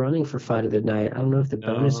in the running for fight of the night. I don't know if the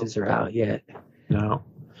bonuses are out yet. No.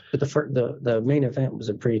 But the main event was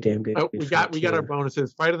a pretty damn good. We got our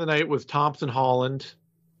bonuses. Fight of the night was Thompson Holland.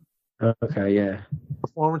 Okay, yeah.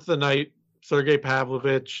 Performance of the night, Sergey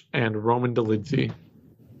Pavlovich and Roman Dolidze.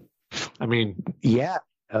 I mean, yeah,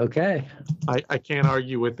 okay. I can't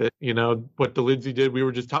argue with it. What Dolidze did, we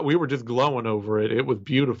were just glowing over it. It was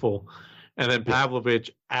beautiful. And then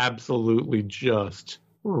Pavlovich absolutely just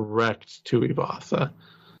wrecked Tuivasa.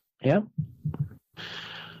 Yeah.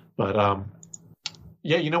 But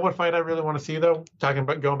you know what fight I really want to see though? Talking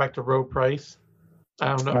about going back to Rowe Price.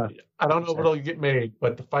 I don't know if it'll get made,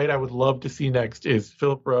 but the fight I would love to see next is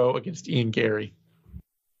Philip Rowe against Ian Gary.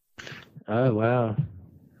 Oh wow.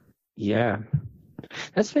 Yeah.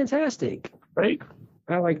 That's fantastic. Right?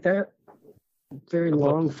 I like that. Very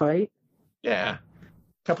long fight. Yeah.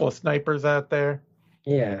 A couple of snipers out there.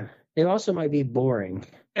 Yeah. It also might be boring.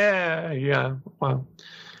 Yeah. Well,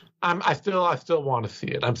 I still want to see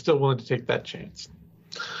it. I'm still willing to take that chance.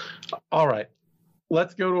 All right.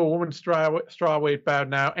 Let's go to a women's strawweight bout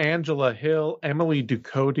now. Angela Hill, Emily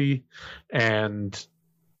Ducote, and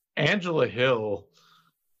Angela Hill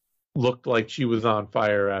looked like she was on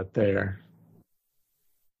fire out there.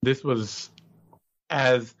 This was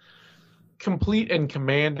as complete and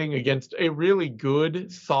commanding against a really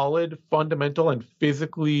good, solid, fundamental, and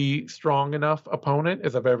physically strong enough opponent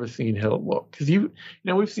as I've ever seen Hill look. Because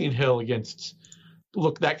we've seen Hill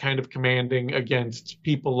look that kind of commanding against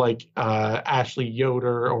people like Ashley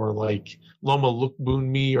Yoder or like Loma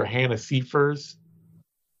Lookboonmee or Hannah Seifers.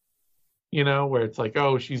 Where it's like,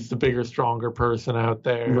 oh, she's the bigger, stronger person out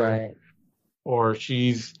there. Right. Or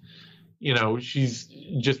she's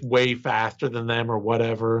just way faster than them or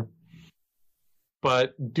whatever.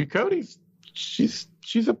 But Ducote's, she's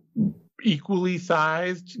a equally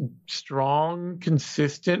sized, strong,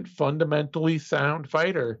 consistent, fundamentally sound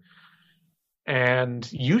fighter. And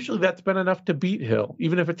usually that's been enough to beat Hill,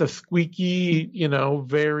 even if it's a squeaky,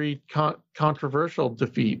 very controversial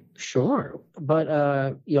defeat. Sure.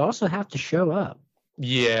 But you also have to show up.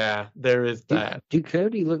 Yeah, there is that.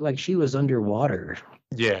 Ducote looked like she was underwater.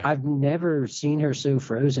 Yeah. I've never seen her so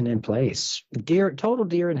frozen in place. Total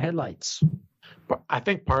deer in headlights. But I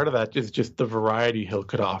think part of that is just the variety Hill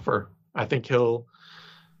could offer. I think Hill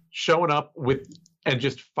showing up and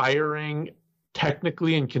just firing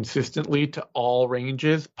technically and consistently to all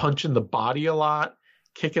ranges, punching the body a lot,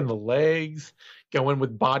 kicking the legs, going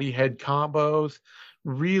with body head combos,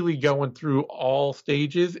 really going through all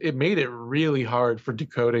stages. It made it really hard for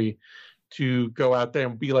Ducote to go out there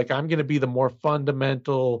and be like, I'm going to be the more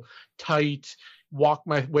fundamental, tight, walk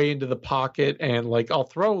my way into the pocket and like I'll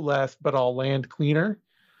throw less, but I'll land cleaner.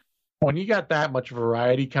 When you got that much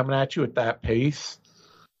variety coming at you at that pace,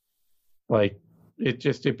 like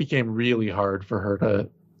it became really hard for her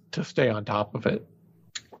to stay on top of it.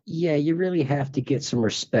 Yeah, you really have to get some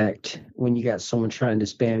respect when you got someone trying to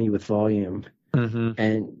spam you with volume. Mm-hmm.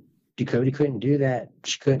 And Ducote couldn't do that.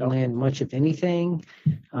 She couldn't land much of anything.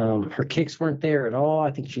 Her kicks weren't there at all.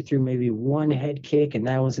 I think she threw maybe one head kick, and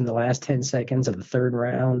that was in the last 10 seconds of the third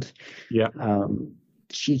round. Yeah.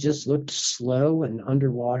 She just looked slow and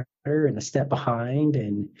underwater and a step behind.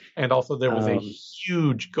 And also there was a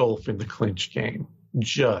huge gulf in the clinch game.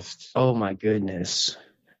 Oh, my goodness.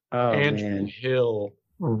 Oh, man. Hill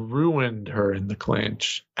ruined her in the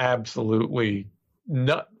clinch. Absolutely.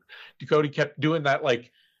 Ducote kept doing that,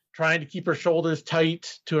 like, trying to keep her shoulders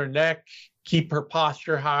tight to her neck, keep her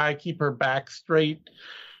posture high, keep her back straight.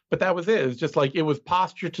 But that was it. It was just like, it was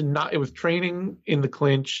posture it was training in the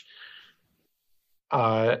clinch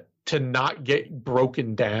to not get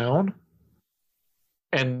broken down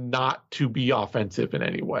and not to be offensive in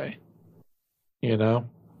any way, you know?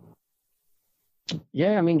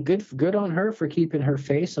 Yeah, I mean, good on her for keeping her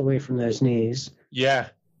face away from those knees. Yeah.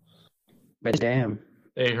 But damn.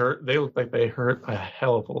 They looked like they hurt a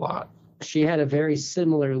hell of a lot. She had a very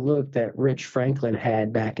similar look that Rich Franklin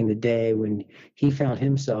had back in the day when he found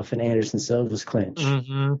himself in Anderson Silva's clinch.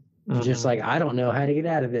 Just like, I don't know how to get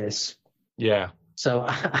out of this. Yeah. So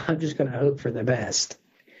I'm just going to hope for the best.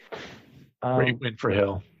 Great win for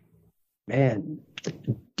Hill. Man,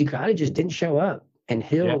 Ducati just didn't show up, and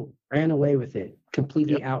Hill ran away with it.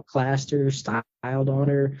 Completely outclassed her, styled on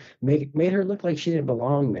her, made her look like she didn't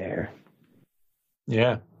belong there.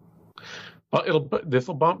 Yeah. Well,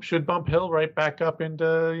 should bump Hill right back up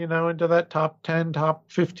into that top 10,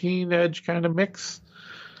 top 15 edge kind of mix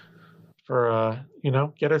for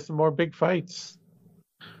get her some more big fights.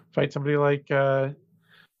 Fight somebody like Yan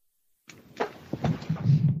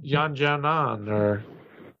Jianan, or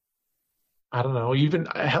I don't know, even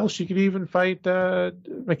hell, she could even fight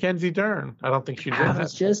Mackenzie Dern. I don't think she'd win that. I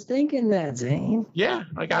was just thinking that, Zane. Yeah,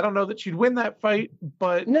 like I don't know that she'd win that fight,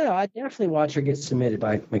 but no, I'd definitely watch her get submitted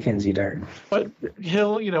by Mackenzie Dern. But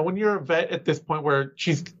Hill, when you're a vet at this point where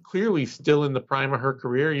she's clearly still in the prime of her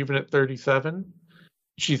career, even at 37,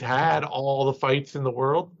 she's had all the fights in the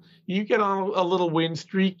world. You get on a little win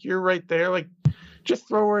streak, you're right there. Like, just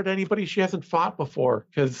throw her at anybody she hasn't fought before,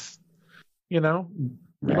 because you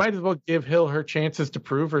might as well give Hill her chances to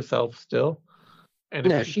prove herself still. And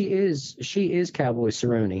no, she is Cowboy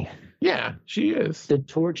Cerrone. Yeah, she is. The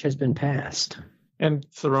torch has been passed. And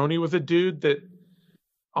Cerrone was a dude that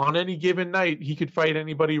on any given night he could fight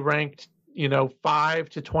anybody ranked, 5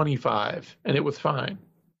 to 25, and it was fine.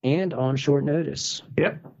 And on short notice.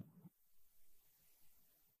 Yep.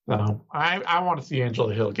 So I want to see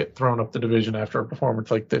Angela Hill get thrown up the division after a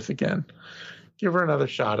performance like this again. Give her another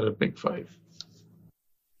shot at a big fight.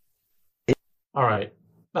 All right.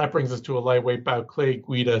 That brings us to a lightweight bout. Clay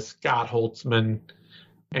Guida, Scott Holtzman.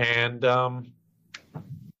 And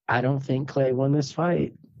I don't think Clay won this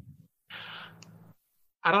fight.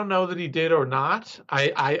 I don't know that he did or not.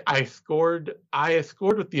 I scored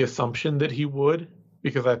with the assumption that he would,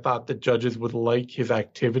 because I thought the judges would like his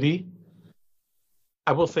activity.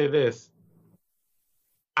 I will say this.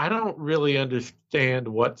 I don't really understand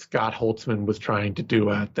what Scott Holtzman was trying to do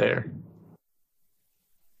out there.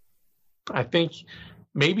 I think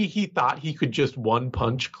maybe he thought he could just one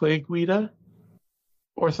punch Clay Guida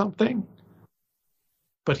or something.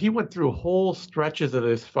 But he went through whole stretches of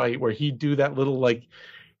this fight where he'd do that little like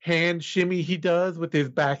hand shimmy he does with his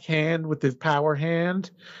backhand, with his power hand,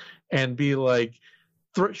 and be like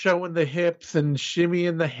showing the hips and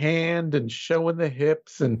shimmying the hand and showing the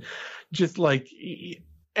hips and just like,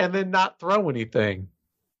 and then not throw anything.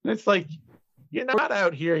 And it's like, you're not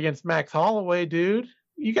out here against Max Holloway, dude.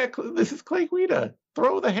 This is Clay Guida.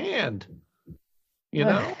 Throw the hand.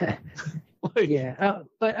 Like, yeah,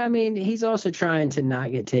 but I mean, he's also trying to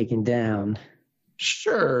not get taken down.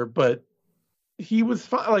 Sure, but he was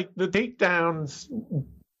fine. Like the takedowns,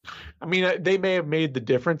 I mean, they may have made the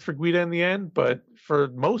difference for Guida in the end, but for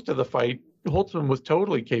most of the fight, Holtzman was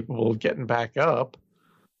totally capable of getting back up.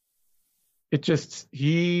 It just,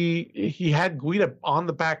 he had Guida on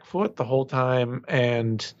the back foot the whole time,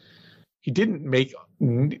 and he didn't make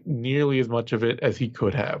nearly as much of it as he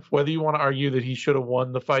could have. Whether you want to argue that he should have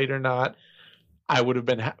won the fight or not, I would have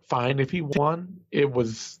been fine if he won. It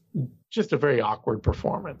was just a very awkward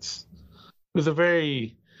performance. It was a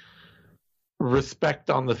very respect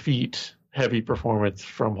on the feet heavy performance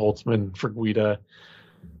from Holtzman for Guida,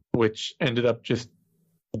 which ended up just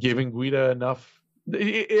giving Guida enough.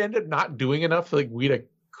 It ended up not doing enough so that Guida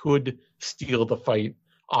could steal the fight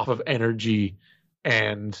off of energy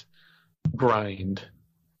and grind.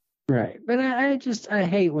 Right. But I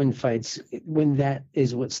hate when that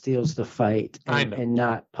is what steals the fight and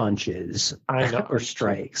not punches or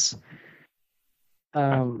strikes.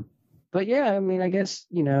 But yeah, I mean, I guess,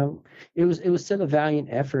 it was still a valiant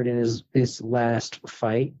effort in his last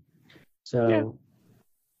fight. So yeah.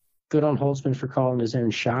 Good on Holtzman for calling his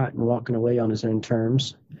own shot and walking away on his own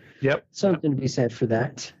terms. Yep. Something to be said for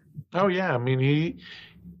that. Oh yeah. I mean,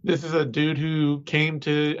 this is a dude who came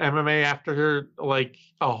to MMA after like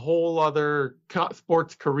a whole other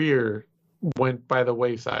sports career went by the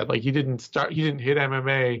wayside. Like he didn't hit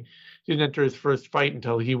MMA, he didn't enter his first fight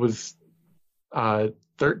until he was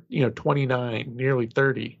 29, nearly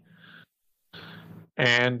 30.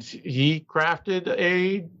 And he crafted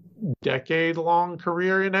a decade-long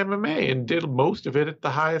career in MMA and did most of it at the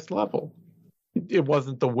highest level. It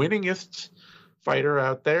wasn't the winningest fighter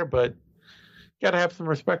out there, but got to have some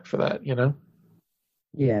respect for that, you know?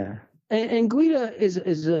 Yeah. And Guida is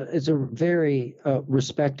a very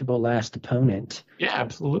respectable last opponent. Yeah,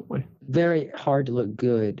 absolutely. Very hard to look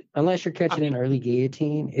good. Unless you're catching an early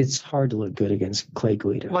guillotine, it's hard to look good against Clay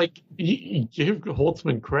Guida. Like, you give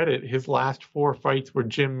Holtzman credit. His last 4 fights were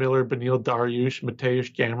Jim Miller, Beneil Dariush,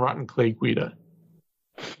 Mateusz Gamrot, and Clay Guida.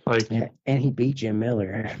 Like, yeah, and he beat Jim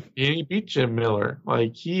Miller.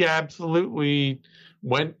 Like, he absolutely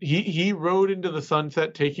went. He rode into the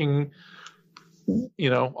sunset, taking, you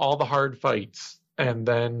know, all the hard fights, and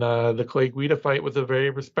then the Clay Guida fight was a very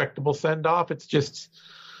respectable send off. It's just,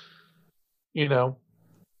 you know,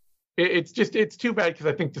 it's too bad because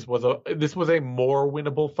I think this was a more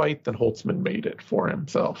winnable fight than Holtzman made it for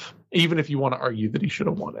himself. Even if you want to argue that he should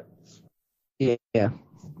have won it. Yeah,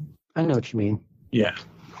 I know what you mean. Yeah.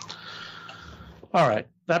 All right.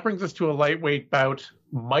 That brings us to a lightweight bout.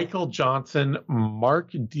 Michael Johnson,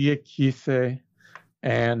 Mark Diakise,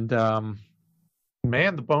 and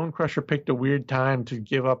man, the Bone Crusher picked a weird time to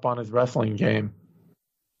give up on his wrestling game.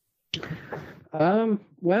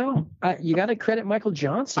 Well, you got to credit Michael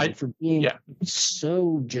Johnson for being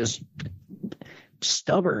so just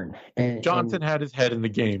stubborn. And Johnson had his head in the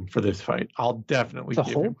game for this fight. I'll definitely give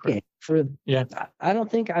him credit. I don't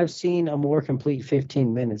think I've seen a more complete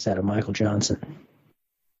 15 minutes out of Michael Johnson.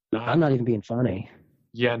 I'm not even being funny.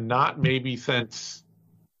 Yeah, not maybe since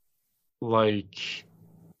like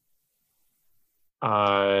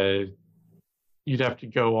you'd have to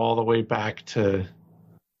go all the way back to,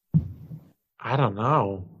 I don't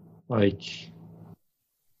know, like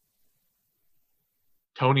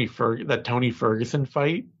that Tony Ferguson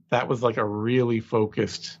fight. That was like a really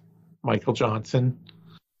focused Michael Johnson.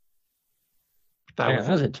 That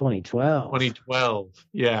was at 2012. 2012,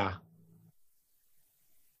 yeah.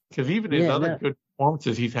 Because even in other good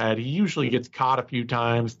performances he's had, he usually gets caught a few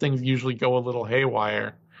times. Things usually go a little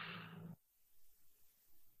haywire.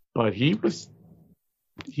 But he was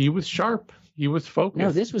sharp. He was focused.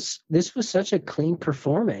 No, this was such a clean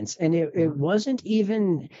performance, and it wasn't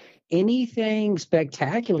even anything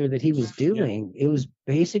spectacular that he was doing. Yeah. It was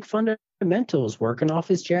basic fundamentals, working off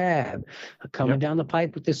his jab, coming down the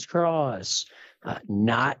pipe with this cross,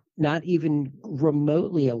 not even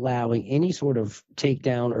remotely allowing any sort of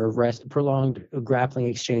takedown or prolonged grappling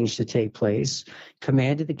exchange to take place.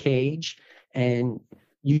 Commanded the cage, and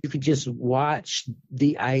you could just watch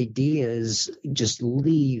the ideas just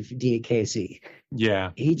leave Diakise.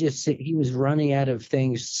 Yeah. He was running out of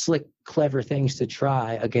things, slick, clever things to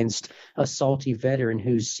try against a salty veteran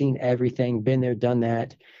who's seen everything, been there, done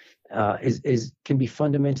that, can be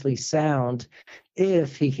fundamentally sound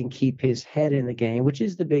if he can keep his head in the game, which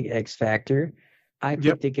is the big X factor. I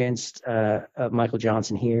picked against Michael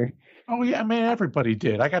Johnson here. Oh, yeah, man, everybody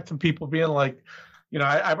did. I got some people being like, you know,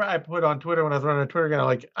 I put on Twitter when I was running Twitter again,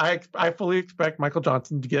 like, I fully expect Michael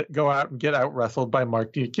Johnson to go out and get out wrestled by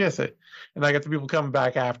Mark Diakise. And I got the people coming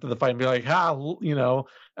back after the fight and be like, you know,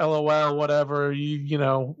 LOL, whatever, you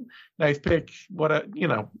know, nice pick, you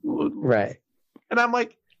know. Right. And I'm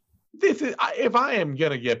like, if I am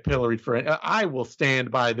going to get pilloried for it, I will stand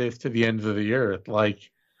by this to the ends of the earth. Like,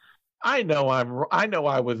 I know I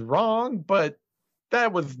was wrong, but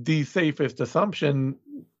that was the safest assumption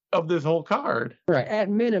of this whole card. Right. At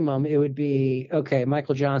minimum, it would be, okay,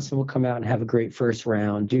 Michael Johnson will come out and have a great first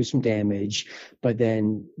round, do some damage, but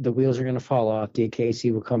then the wheels are going to fall off.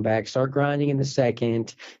 Diakise will come back, start grinding in the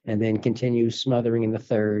second, and then continue smothering in the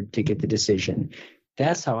third to get the decision.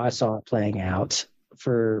 That's how I saw it playing out.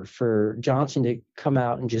 For Johnson to come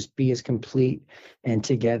out and just be as complete and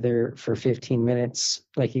together for 15 minutes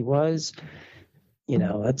like he was, you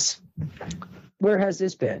know, where has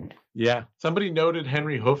this been? Yeah. Somebody noted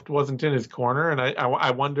Henry Hooft wasn't in his corner, and I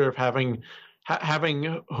wonder if having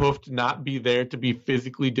Hooft not be there to be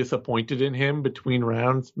physically disappointed in him between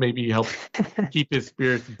rounds maybe helped keep his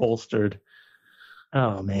spirits bolstered.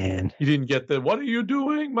 Oh, man. He didn't get what are you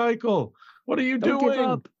doing, Michael? What are you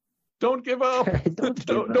doing? Don't give up.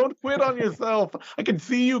 Don't quit on yourself. I can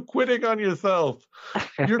see you quitting on yourself.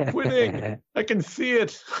 You're quitting. I can see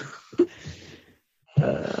it.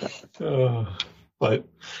 But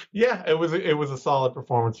yeah, it was a solid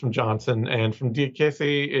performance from Johnson, and from Diakise.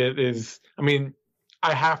 It is. I mean,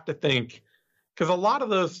 I have to think, because a lot of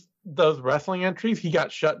those wrestling entries he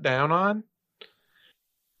got shut down on.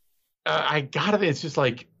 It's just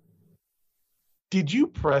like, did you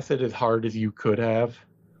press it as hard as you could have?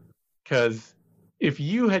 Because if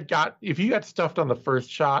you got stuffed on the first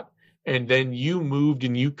shot and then you moved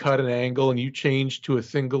and you cut an angle and you changed to a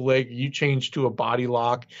single leg, you changed to a body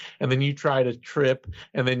lock, and then you tried a trip,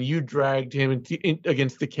 and then you dragged him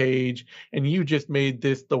against the cage, and you just made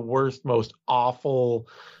this the worst, most awful,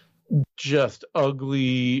 just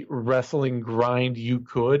ugly wrestling grind you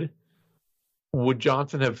could, would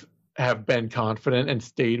Johnson have been confident and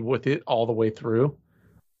stayed with it all the way through?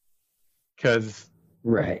 Because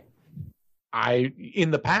right.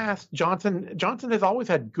 In the past, Johnson has always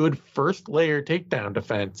had good first layer takedown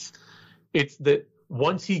defense. It's that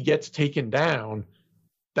once he gets taken down,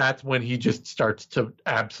 that's when he just starts to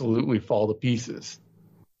absolutely fall to pieces.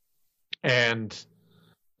 And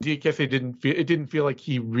Diakese didn't feel like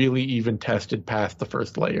he really even tested past the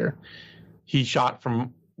first layer. He shot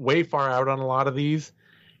from way far out on a lot of these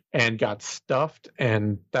and got stuffed,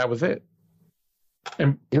 and that was it.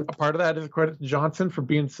 And a part of that is a credit to Johnson for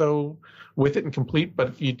being so with it and complete,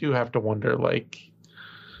 but you do have to wonder, like,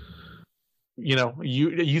 you know,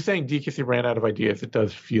 you saying Diakese ran out of ideas, it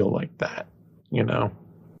does feel like that, you know.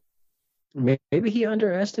 Maybe he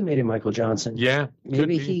underestimated Michael Johnson. Yeah.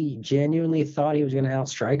 Maybe he genuinely thought he was going to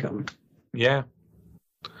outstrike him. Yeah.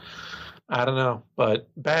 I don't know, but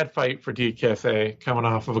bad fight for Diakese coming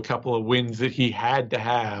off of a couple of wins that he had to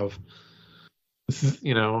have. This is,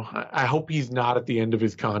 you know, I hope he's not at the end of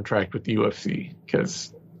his contract with the UFC,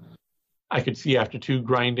 because I could see after 2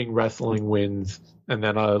 grinding wrestling wins and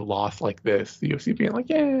then a loss like this, the UFC being like,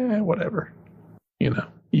 yeah, whatever. You know,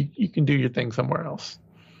 you can do your thing somewhere else.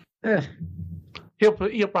 He'll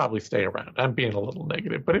probably stay around. I'm being a little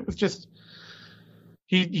negative, but it was just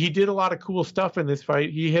he did a lot of cool stuff in this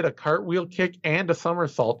fight. He hit a cartwheel kick and a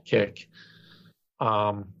somersault kick.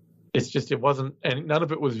 It's just it wasn't, and none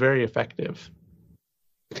of it was very effective.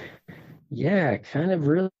 Yeah, kind of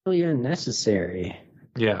really unnecessary.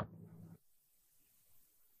 Yeah.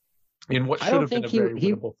 In what should have been a very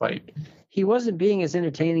winnable fight. He wasn't being as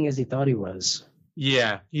entertaining as he thought he was.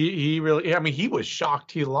 Yeah, he really, I mean, he was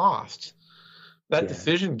shocked he lost. That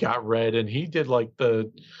decision got read, and he did like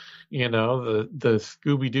the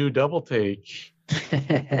Scooby-Doo double take.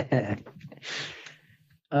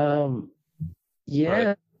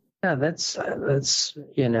 Yeah, that's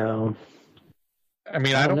you know. I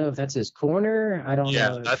mean, I don't know if that's his corner. I don't know.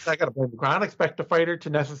 Yeah, that's not gonna blame. I don't expect a fighter to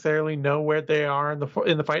necessarily know where they are in the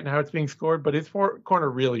fight and how it's being scored, but his corner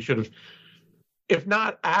really should have, if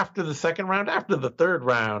not after the second round, after the third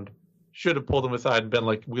round, should have pulled him aside and been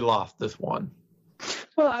like, "We lost this one."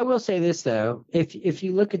 Well, I will say this though: if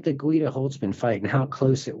you look at the Guida Holtzman fight and how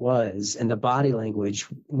close it was, and the body language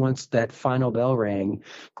once that final bell rang,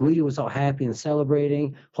 Guida was all happy and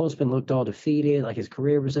celebrating. Holtzman looked all defeated, like his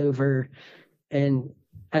career was over. And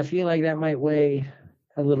I feel like that might weigh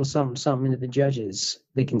a little something into the judges.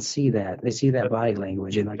 They can see that. They see that body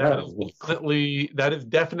language and like, that is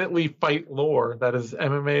definitely fight lore. That is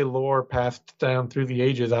MMA lore passed down through the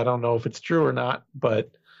ages. I don't know if it's true or not,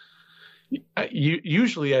 but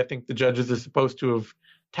usually I think the judges are supposed to have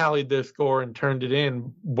tallied their score and turned it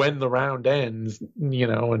in when the round ends, you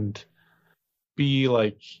know, and be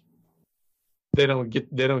like, they don't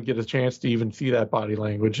get a chance to even see that body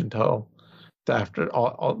language until after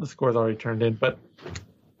all the scores already turned in. But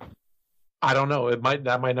I don't know.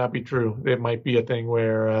 That might not be true. It might be a thing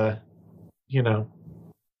where,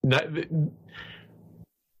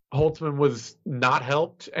 Holtzman was not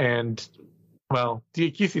helped, and well,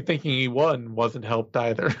 Diakese thinking he won wasn't helped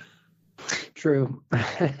either. True.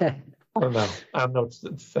 I don't know what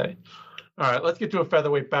to say. All right, let's get to a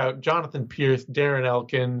featherweight bout. Jonathan Pierce, Darren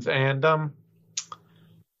Elkins, and I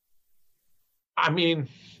mean,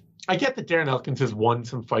 I get that Darren Elkins has won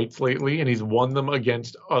some fights lately, and he's won them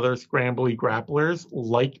against other scrambly grapplers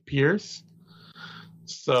like Pierce.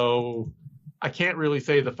 So I can't really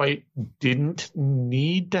say the fight didn't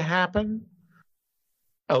need to happen.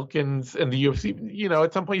 Elkins and the UFC, you know,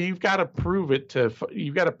 at some point you've got to prove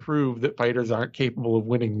that fighters aren't capable of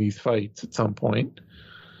winning these fights at some point.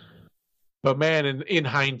 But man, in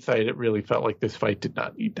hindsight, it really felt like this fight did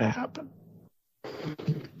not need to happen.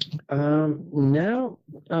 No,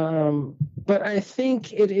 but I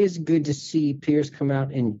think it is good to see Pierce come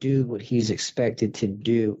out and do what he's expected to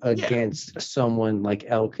do against someone like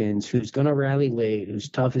Elkins, who's going to rally late, who's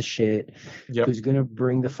tough as shit, who's going to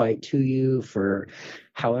bring the fight to you for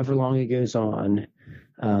however long it goes on.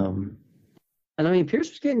 And I mean, Pierce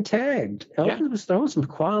was getting tagged. Elkins was throwing some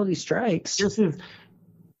quality strikes.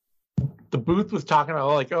 The booth was talking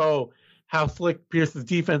about like, oh, how slick Pierce's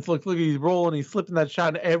defense looked. Look, he's rolling, he's slipping that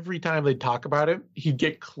shot, and every time they talk about it, he'd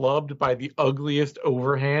get clubbed by the ugliest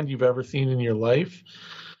overhand you've ever seen in your life.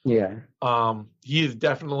 Yeah. He is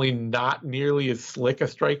definitely not nearly as slick a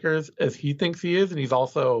striker as he thinks he is, and he's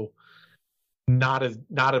also not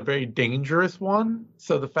a very dangerous one.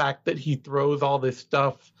 So the fact that he throws all this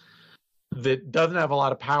stuff that doesn't have a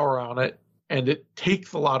lot of power on it, and it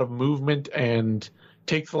takes a lot of movement and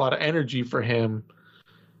takes a lot of energy for him,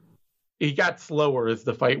 he got slower as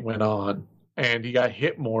the fight went on, and he got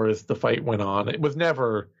hit more as the fight went on. It was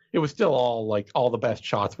still all the best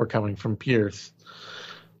shots were coming from Pierce,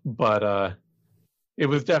 but it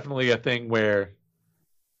was definitely a thing where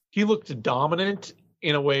he looked dominant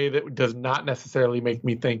in a way that does not necessarily make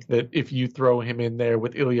me think that if you throw him in there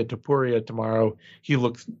with Ilia Topuria tomorrow, he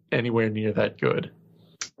looks anywhere near that good.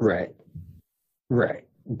 Right.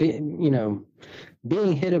 Being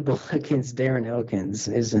hittable against Darren Elkins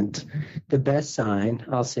isn't the best sign.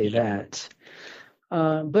 I'll say that.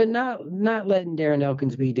 But not letting Darren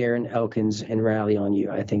Elkins be Darren Elkins and rally on you,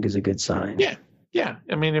 I think, is a good sign. Yeah.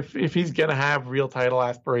 I mean, if he's going to have real title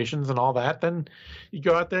aspirations and all that, then you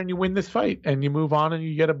go out there and you win this fight and you move on and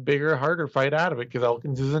you get a bigger, harder fight out of it because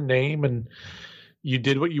Elkins is a name and you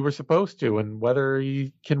did what you were supposed to. And whether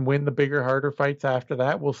he can win the bigger, harder fights after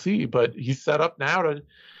that, we'll see. But he's set up now to,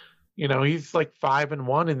 he's like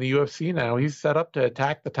 5-1 in the UFC now. He's set up to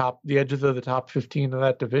attack the edges of the top 15 of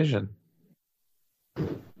that division.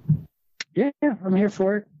 Yeah, I'm here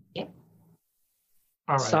for it.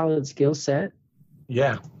 All right. Solid skill set.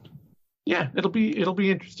 Yeah, it'll be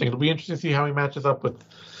interesting. It'll be interesting to see how he matches up with,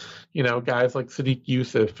 guys like Sadiq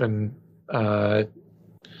Youssef and, Ilia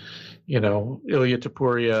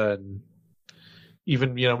Topuria and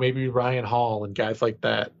even, maybe Ryan Hall and guys like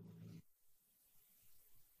that.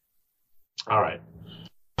 All right.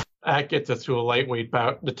 That gets us to a lightweight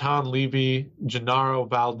bout. Natan Levy, Genaro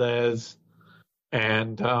Valdez,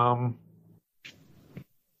 and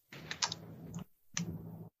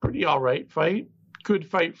pretty all right fight. Good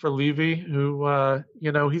fight for Levy, who,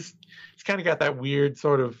 he's kind of got that weird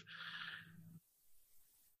sort of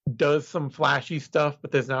does some flashy stuff,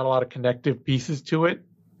 but there's not a lot of connective pieces to it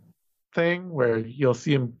thing where you'll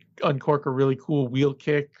see him uncork a really cool wheel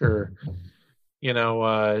kick or,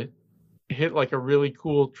 hit like a really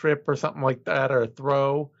cool trip or something like that or a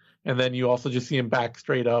throw. And then you also just see him back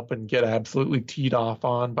straight up and get absolutely teed off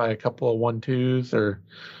on by a couple of 1-2s or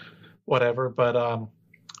whatever. But,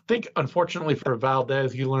 I think, unfortunately for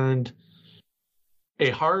Valdez, he learned a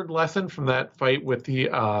hard lesson from that fight with the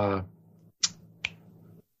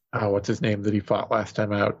what's his name that he fought last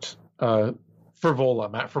time out? Matt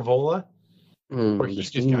Frivola.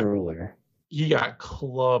 Where he got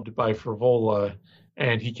clubbed by Frivola,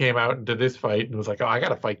 and he came out into this fight and was like, "Oh, I got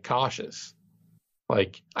to fight cautious.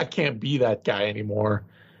 Like, I can't be that guy anymore."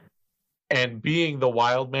 And being the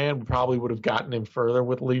wild man probably would have gotten him further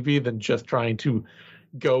with Levy than just trying to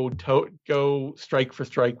go strike for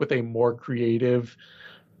strike with a more creative,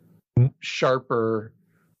 sharper,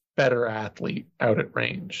 better athlete out at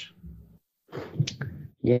range.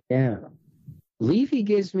 Yeah. Levy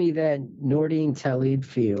gives me that Nordine Talib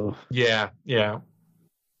feel. Yeah.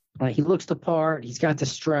 Like, he looks the part, he's got the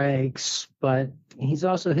strikes, but he's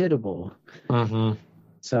also hittable. Mm-hmm.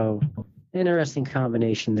 So, interesting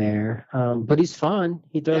combination there. But he's fun.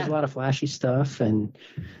 He throws a lot of flashy stuff and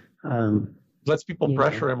lets people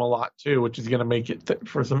pressure him a lot too, which is going to make it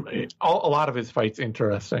a lot of his fights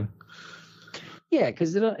interesting. Yeah,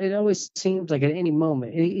 because it always seems like at any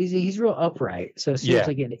moment he's real upright, so it seems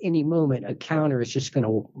like at any moment a counter is just going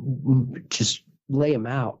to just lay him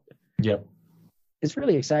out. Yep, it's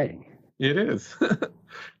really exciting. It is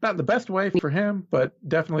not the best way for him, but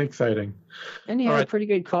definitely exciting. And he had a pretty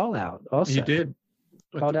good call out. Also, he did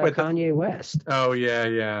called out Kanye West. Oh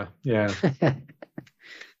yeah.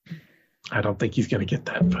 I don't think he's going to get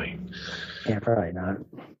that fight. Yeah, probably not.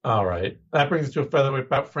 All right. That brings us to a featherweight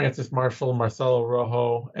bout. Francis Marshall, Marcelo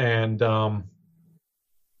Rojo. And, I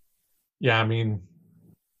mean,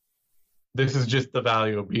 this is just the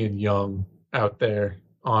value of being young out there,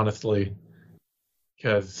 honestly.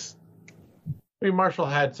 Because, Marshall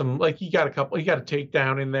had some, he got a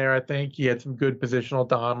takedown in there, I think. He had some good positional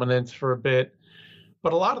dominance for a bit.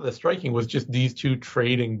 But a lot of the striking was just these two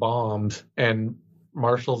trading bombs. And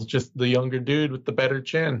Marshall's just the younger dude with the better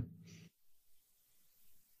chin.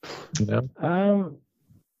 Better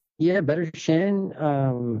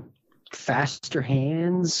chin, faster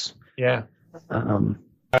hands. Yeah.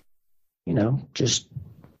 Just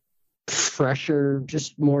fresher,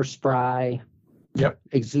 just more spry. Yep.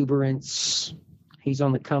 Exuberance. He's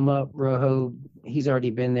on the come up. Rojo, he's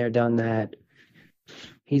already been there, done that.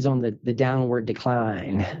 He's on the downward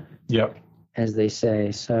decline. Yep. As they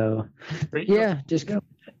say. So, just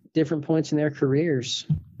different points in their careers.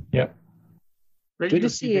 Yep. Good to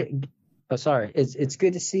see it. Oh, sorry. It's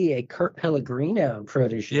good to see a Kurt Pellegrino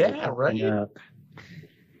protege. Yeah, right.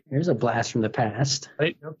 Here's a blast from the past.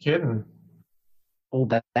 Right? No kidding.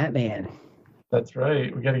 Old Batman. That's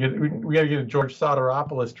right. We gotta get a George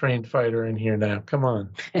Soteropoulos trained fighter in here now. Come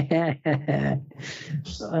on.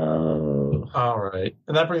 Oh. All right.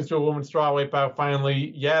 And that brings us to a women's strawweight bout.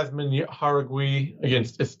 Finally, Yasmin Haragui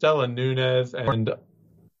against Estela Nunes, and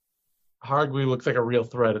Haragui looks like a real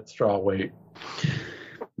threat at strawweight.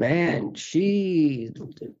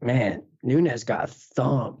 Nunes got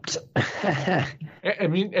thumped. I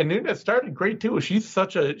mean, and Nunes started great too. She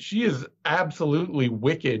is absolutely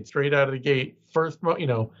wicked straight out of the gate. First,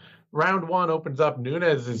 round one opens up.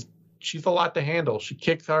 She's a lot to handle. She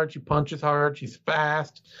kicks hard. She punches hard. She's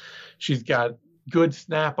fast. She's got good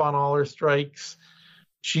snap on all her strikes.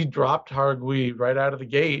 She dropped Haragui right out of the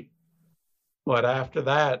gate. But after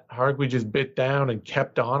that, Haragui just bit down and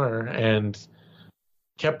kept on her and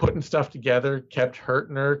kept putting stuff together, kept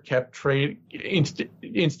hurting her, kept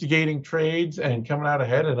instigating trades and coming out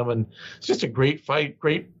ahead of them. And it's just a great fight,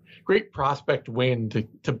 great prospect win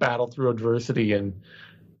to battle through adversity and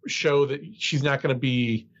show that she's not going to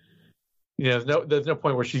be, there's no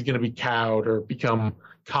point where she's going to be cowed or become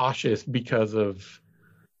cautious because the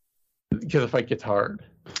fight gets hard.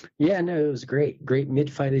 Yeah, no, it was great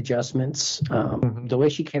mid-fight adjustments. The way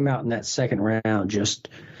she came out in that second round, just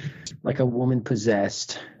like a woman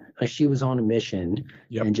possessed, like she was on a mission.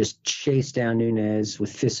 Yep. And just chased down Nunes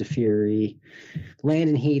with fists of fury,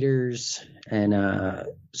 landing heaters, and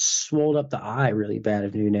swolled up the eye really bad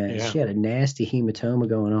of Nunes. Yeah. She had a nasty hematoma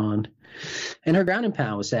going on, and her ground and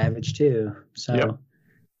pound was savage too. So yep.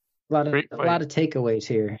 a lot of takeaways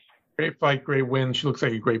here. Great fight, great win. She looks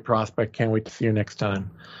like a great prospect. Can't wait to see her next time.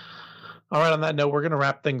 All right, on that note, we're going to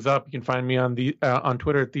wrap things up. You can find me on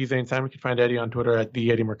Twitter at TheZaneSimon. You can find Eddie on Twitter at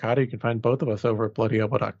TheEddieMercado. You can find both of us over at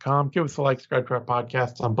BloodyElbow.com. Give us a like, subscribe to our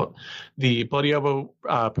podcasts on the Bloody Elbow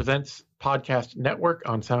Presents Podcast Network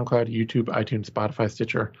on SoundCloud, YouTube, iTunes, Spotify,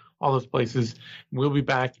 Stitcher, all those places. We'll be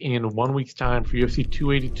back in 1 week's time for UFC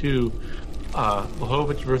 282,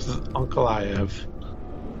 Blachowicz versus Ankalaev.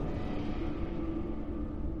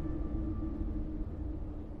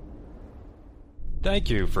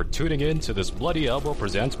 Thank you for tuning in to this Bloody Elbow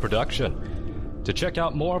Presents production. To check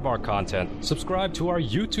out more of our content, subscribe to our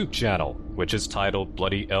YouTube channel, which is titled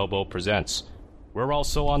Bloody Elbow Presents. We're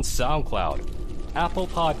also on SoundCloud, Apple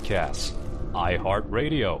Podcasts,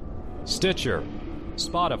 iHeartRadio, Stitcher,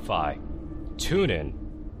 Spotify, TuneIn,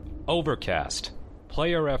 Overcast,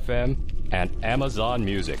 Player FM, and Amazon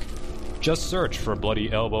Music. Just search for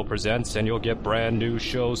Bloody Elbow Presents and you'll get brand new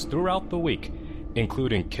shows throughout the week,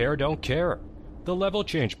 including Care Don't Care, the Level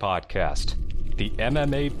Change Podcast, the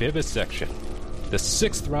MMA Vivisection, the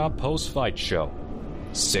 6th Round Post-Fight Show,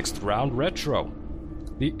 6th Round Retro,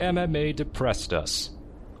 the MMA Depressed Us,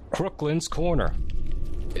 Crooklyn's Corner,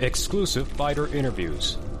 exclusive fighter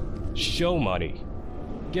interviews, show money,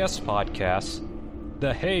 guest podcasts,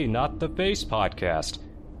 the Hey Not the Face podcast,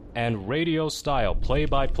 and radio-style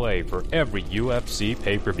play-by-play for every UFC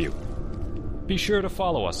pay-per-view. Be sure to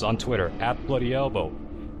follow us on Twitter at Bloody Elbow,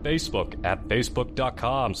 Facebook at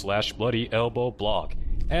facebook.com/BloodyElbowBlog,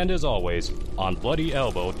 and as always, on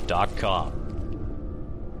BloodyElbow.com.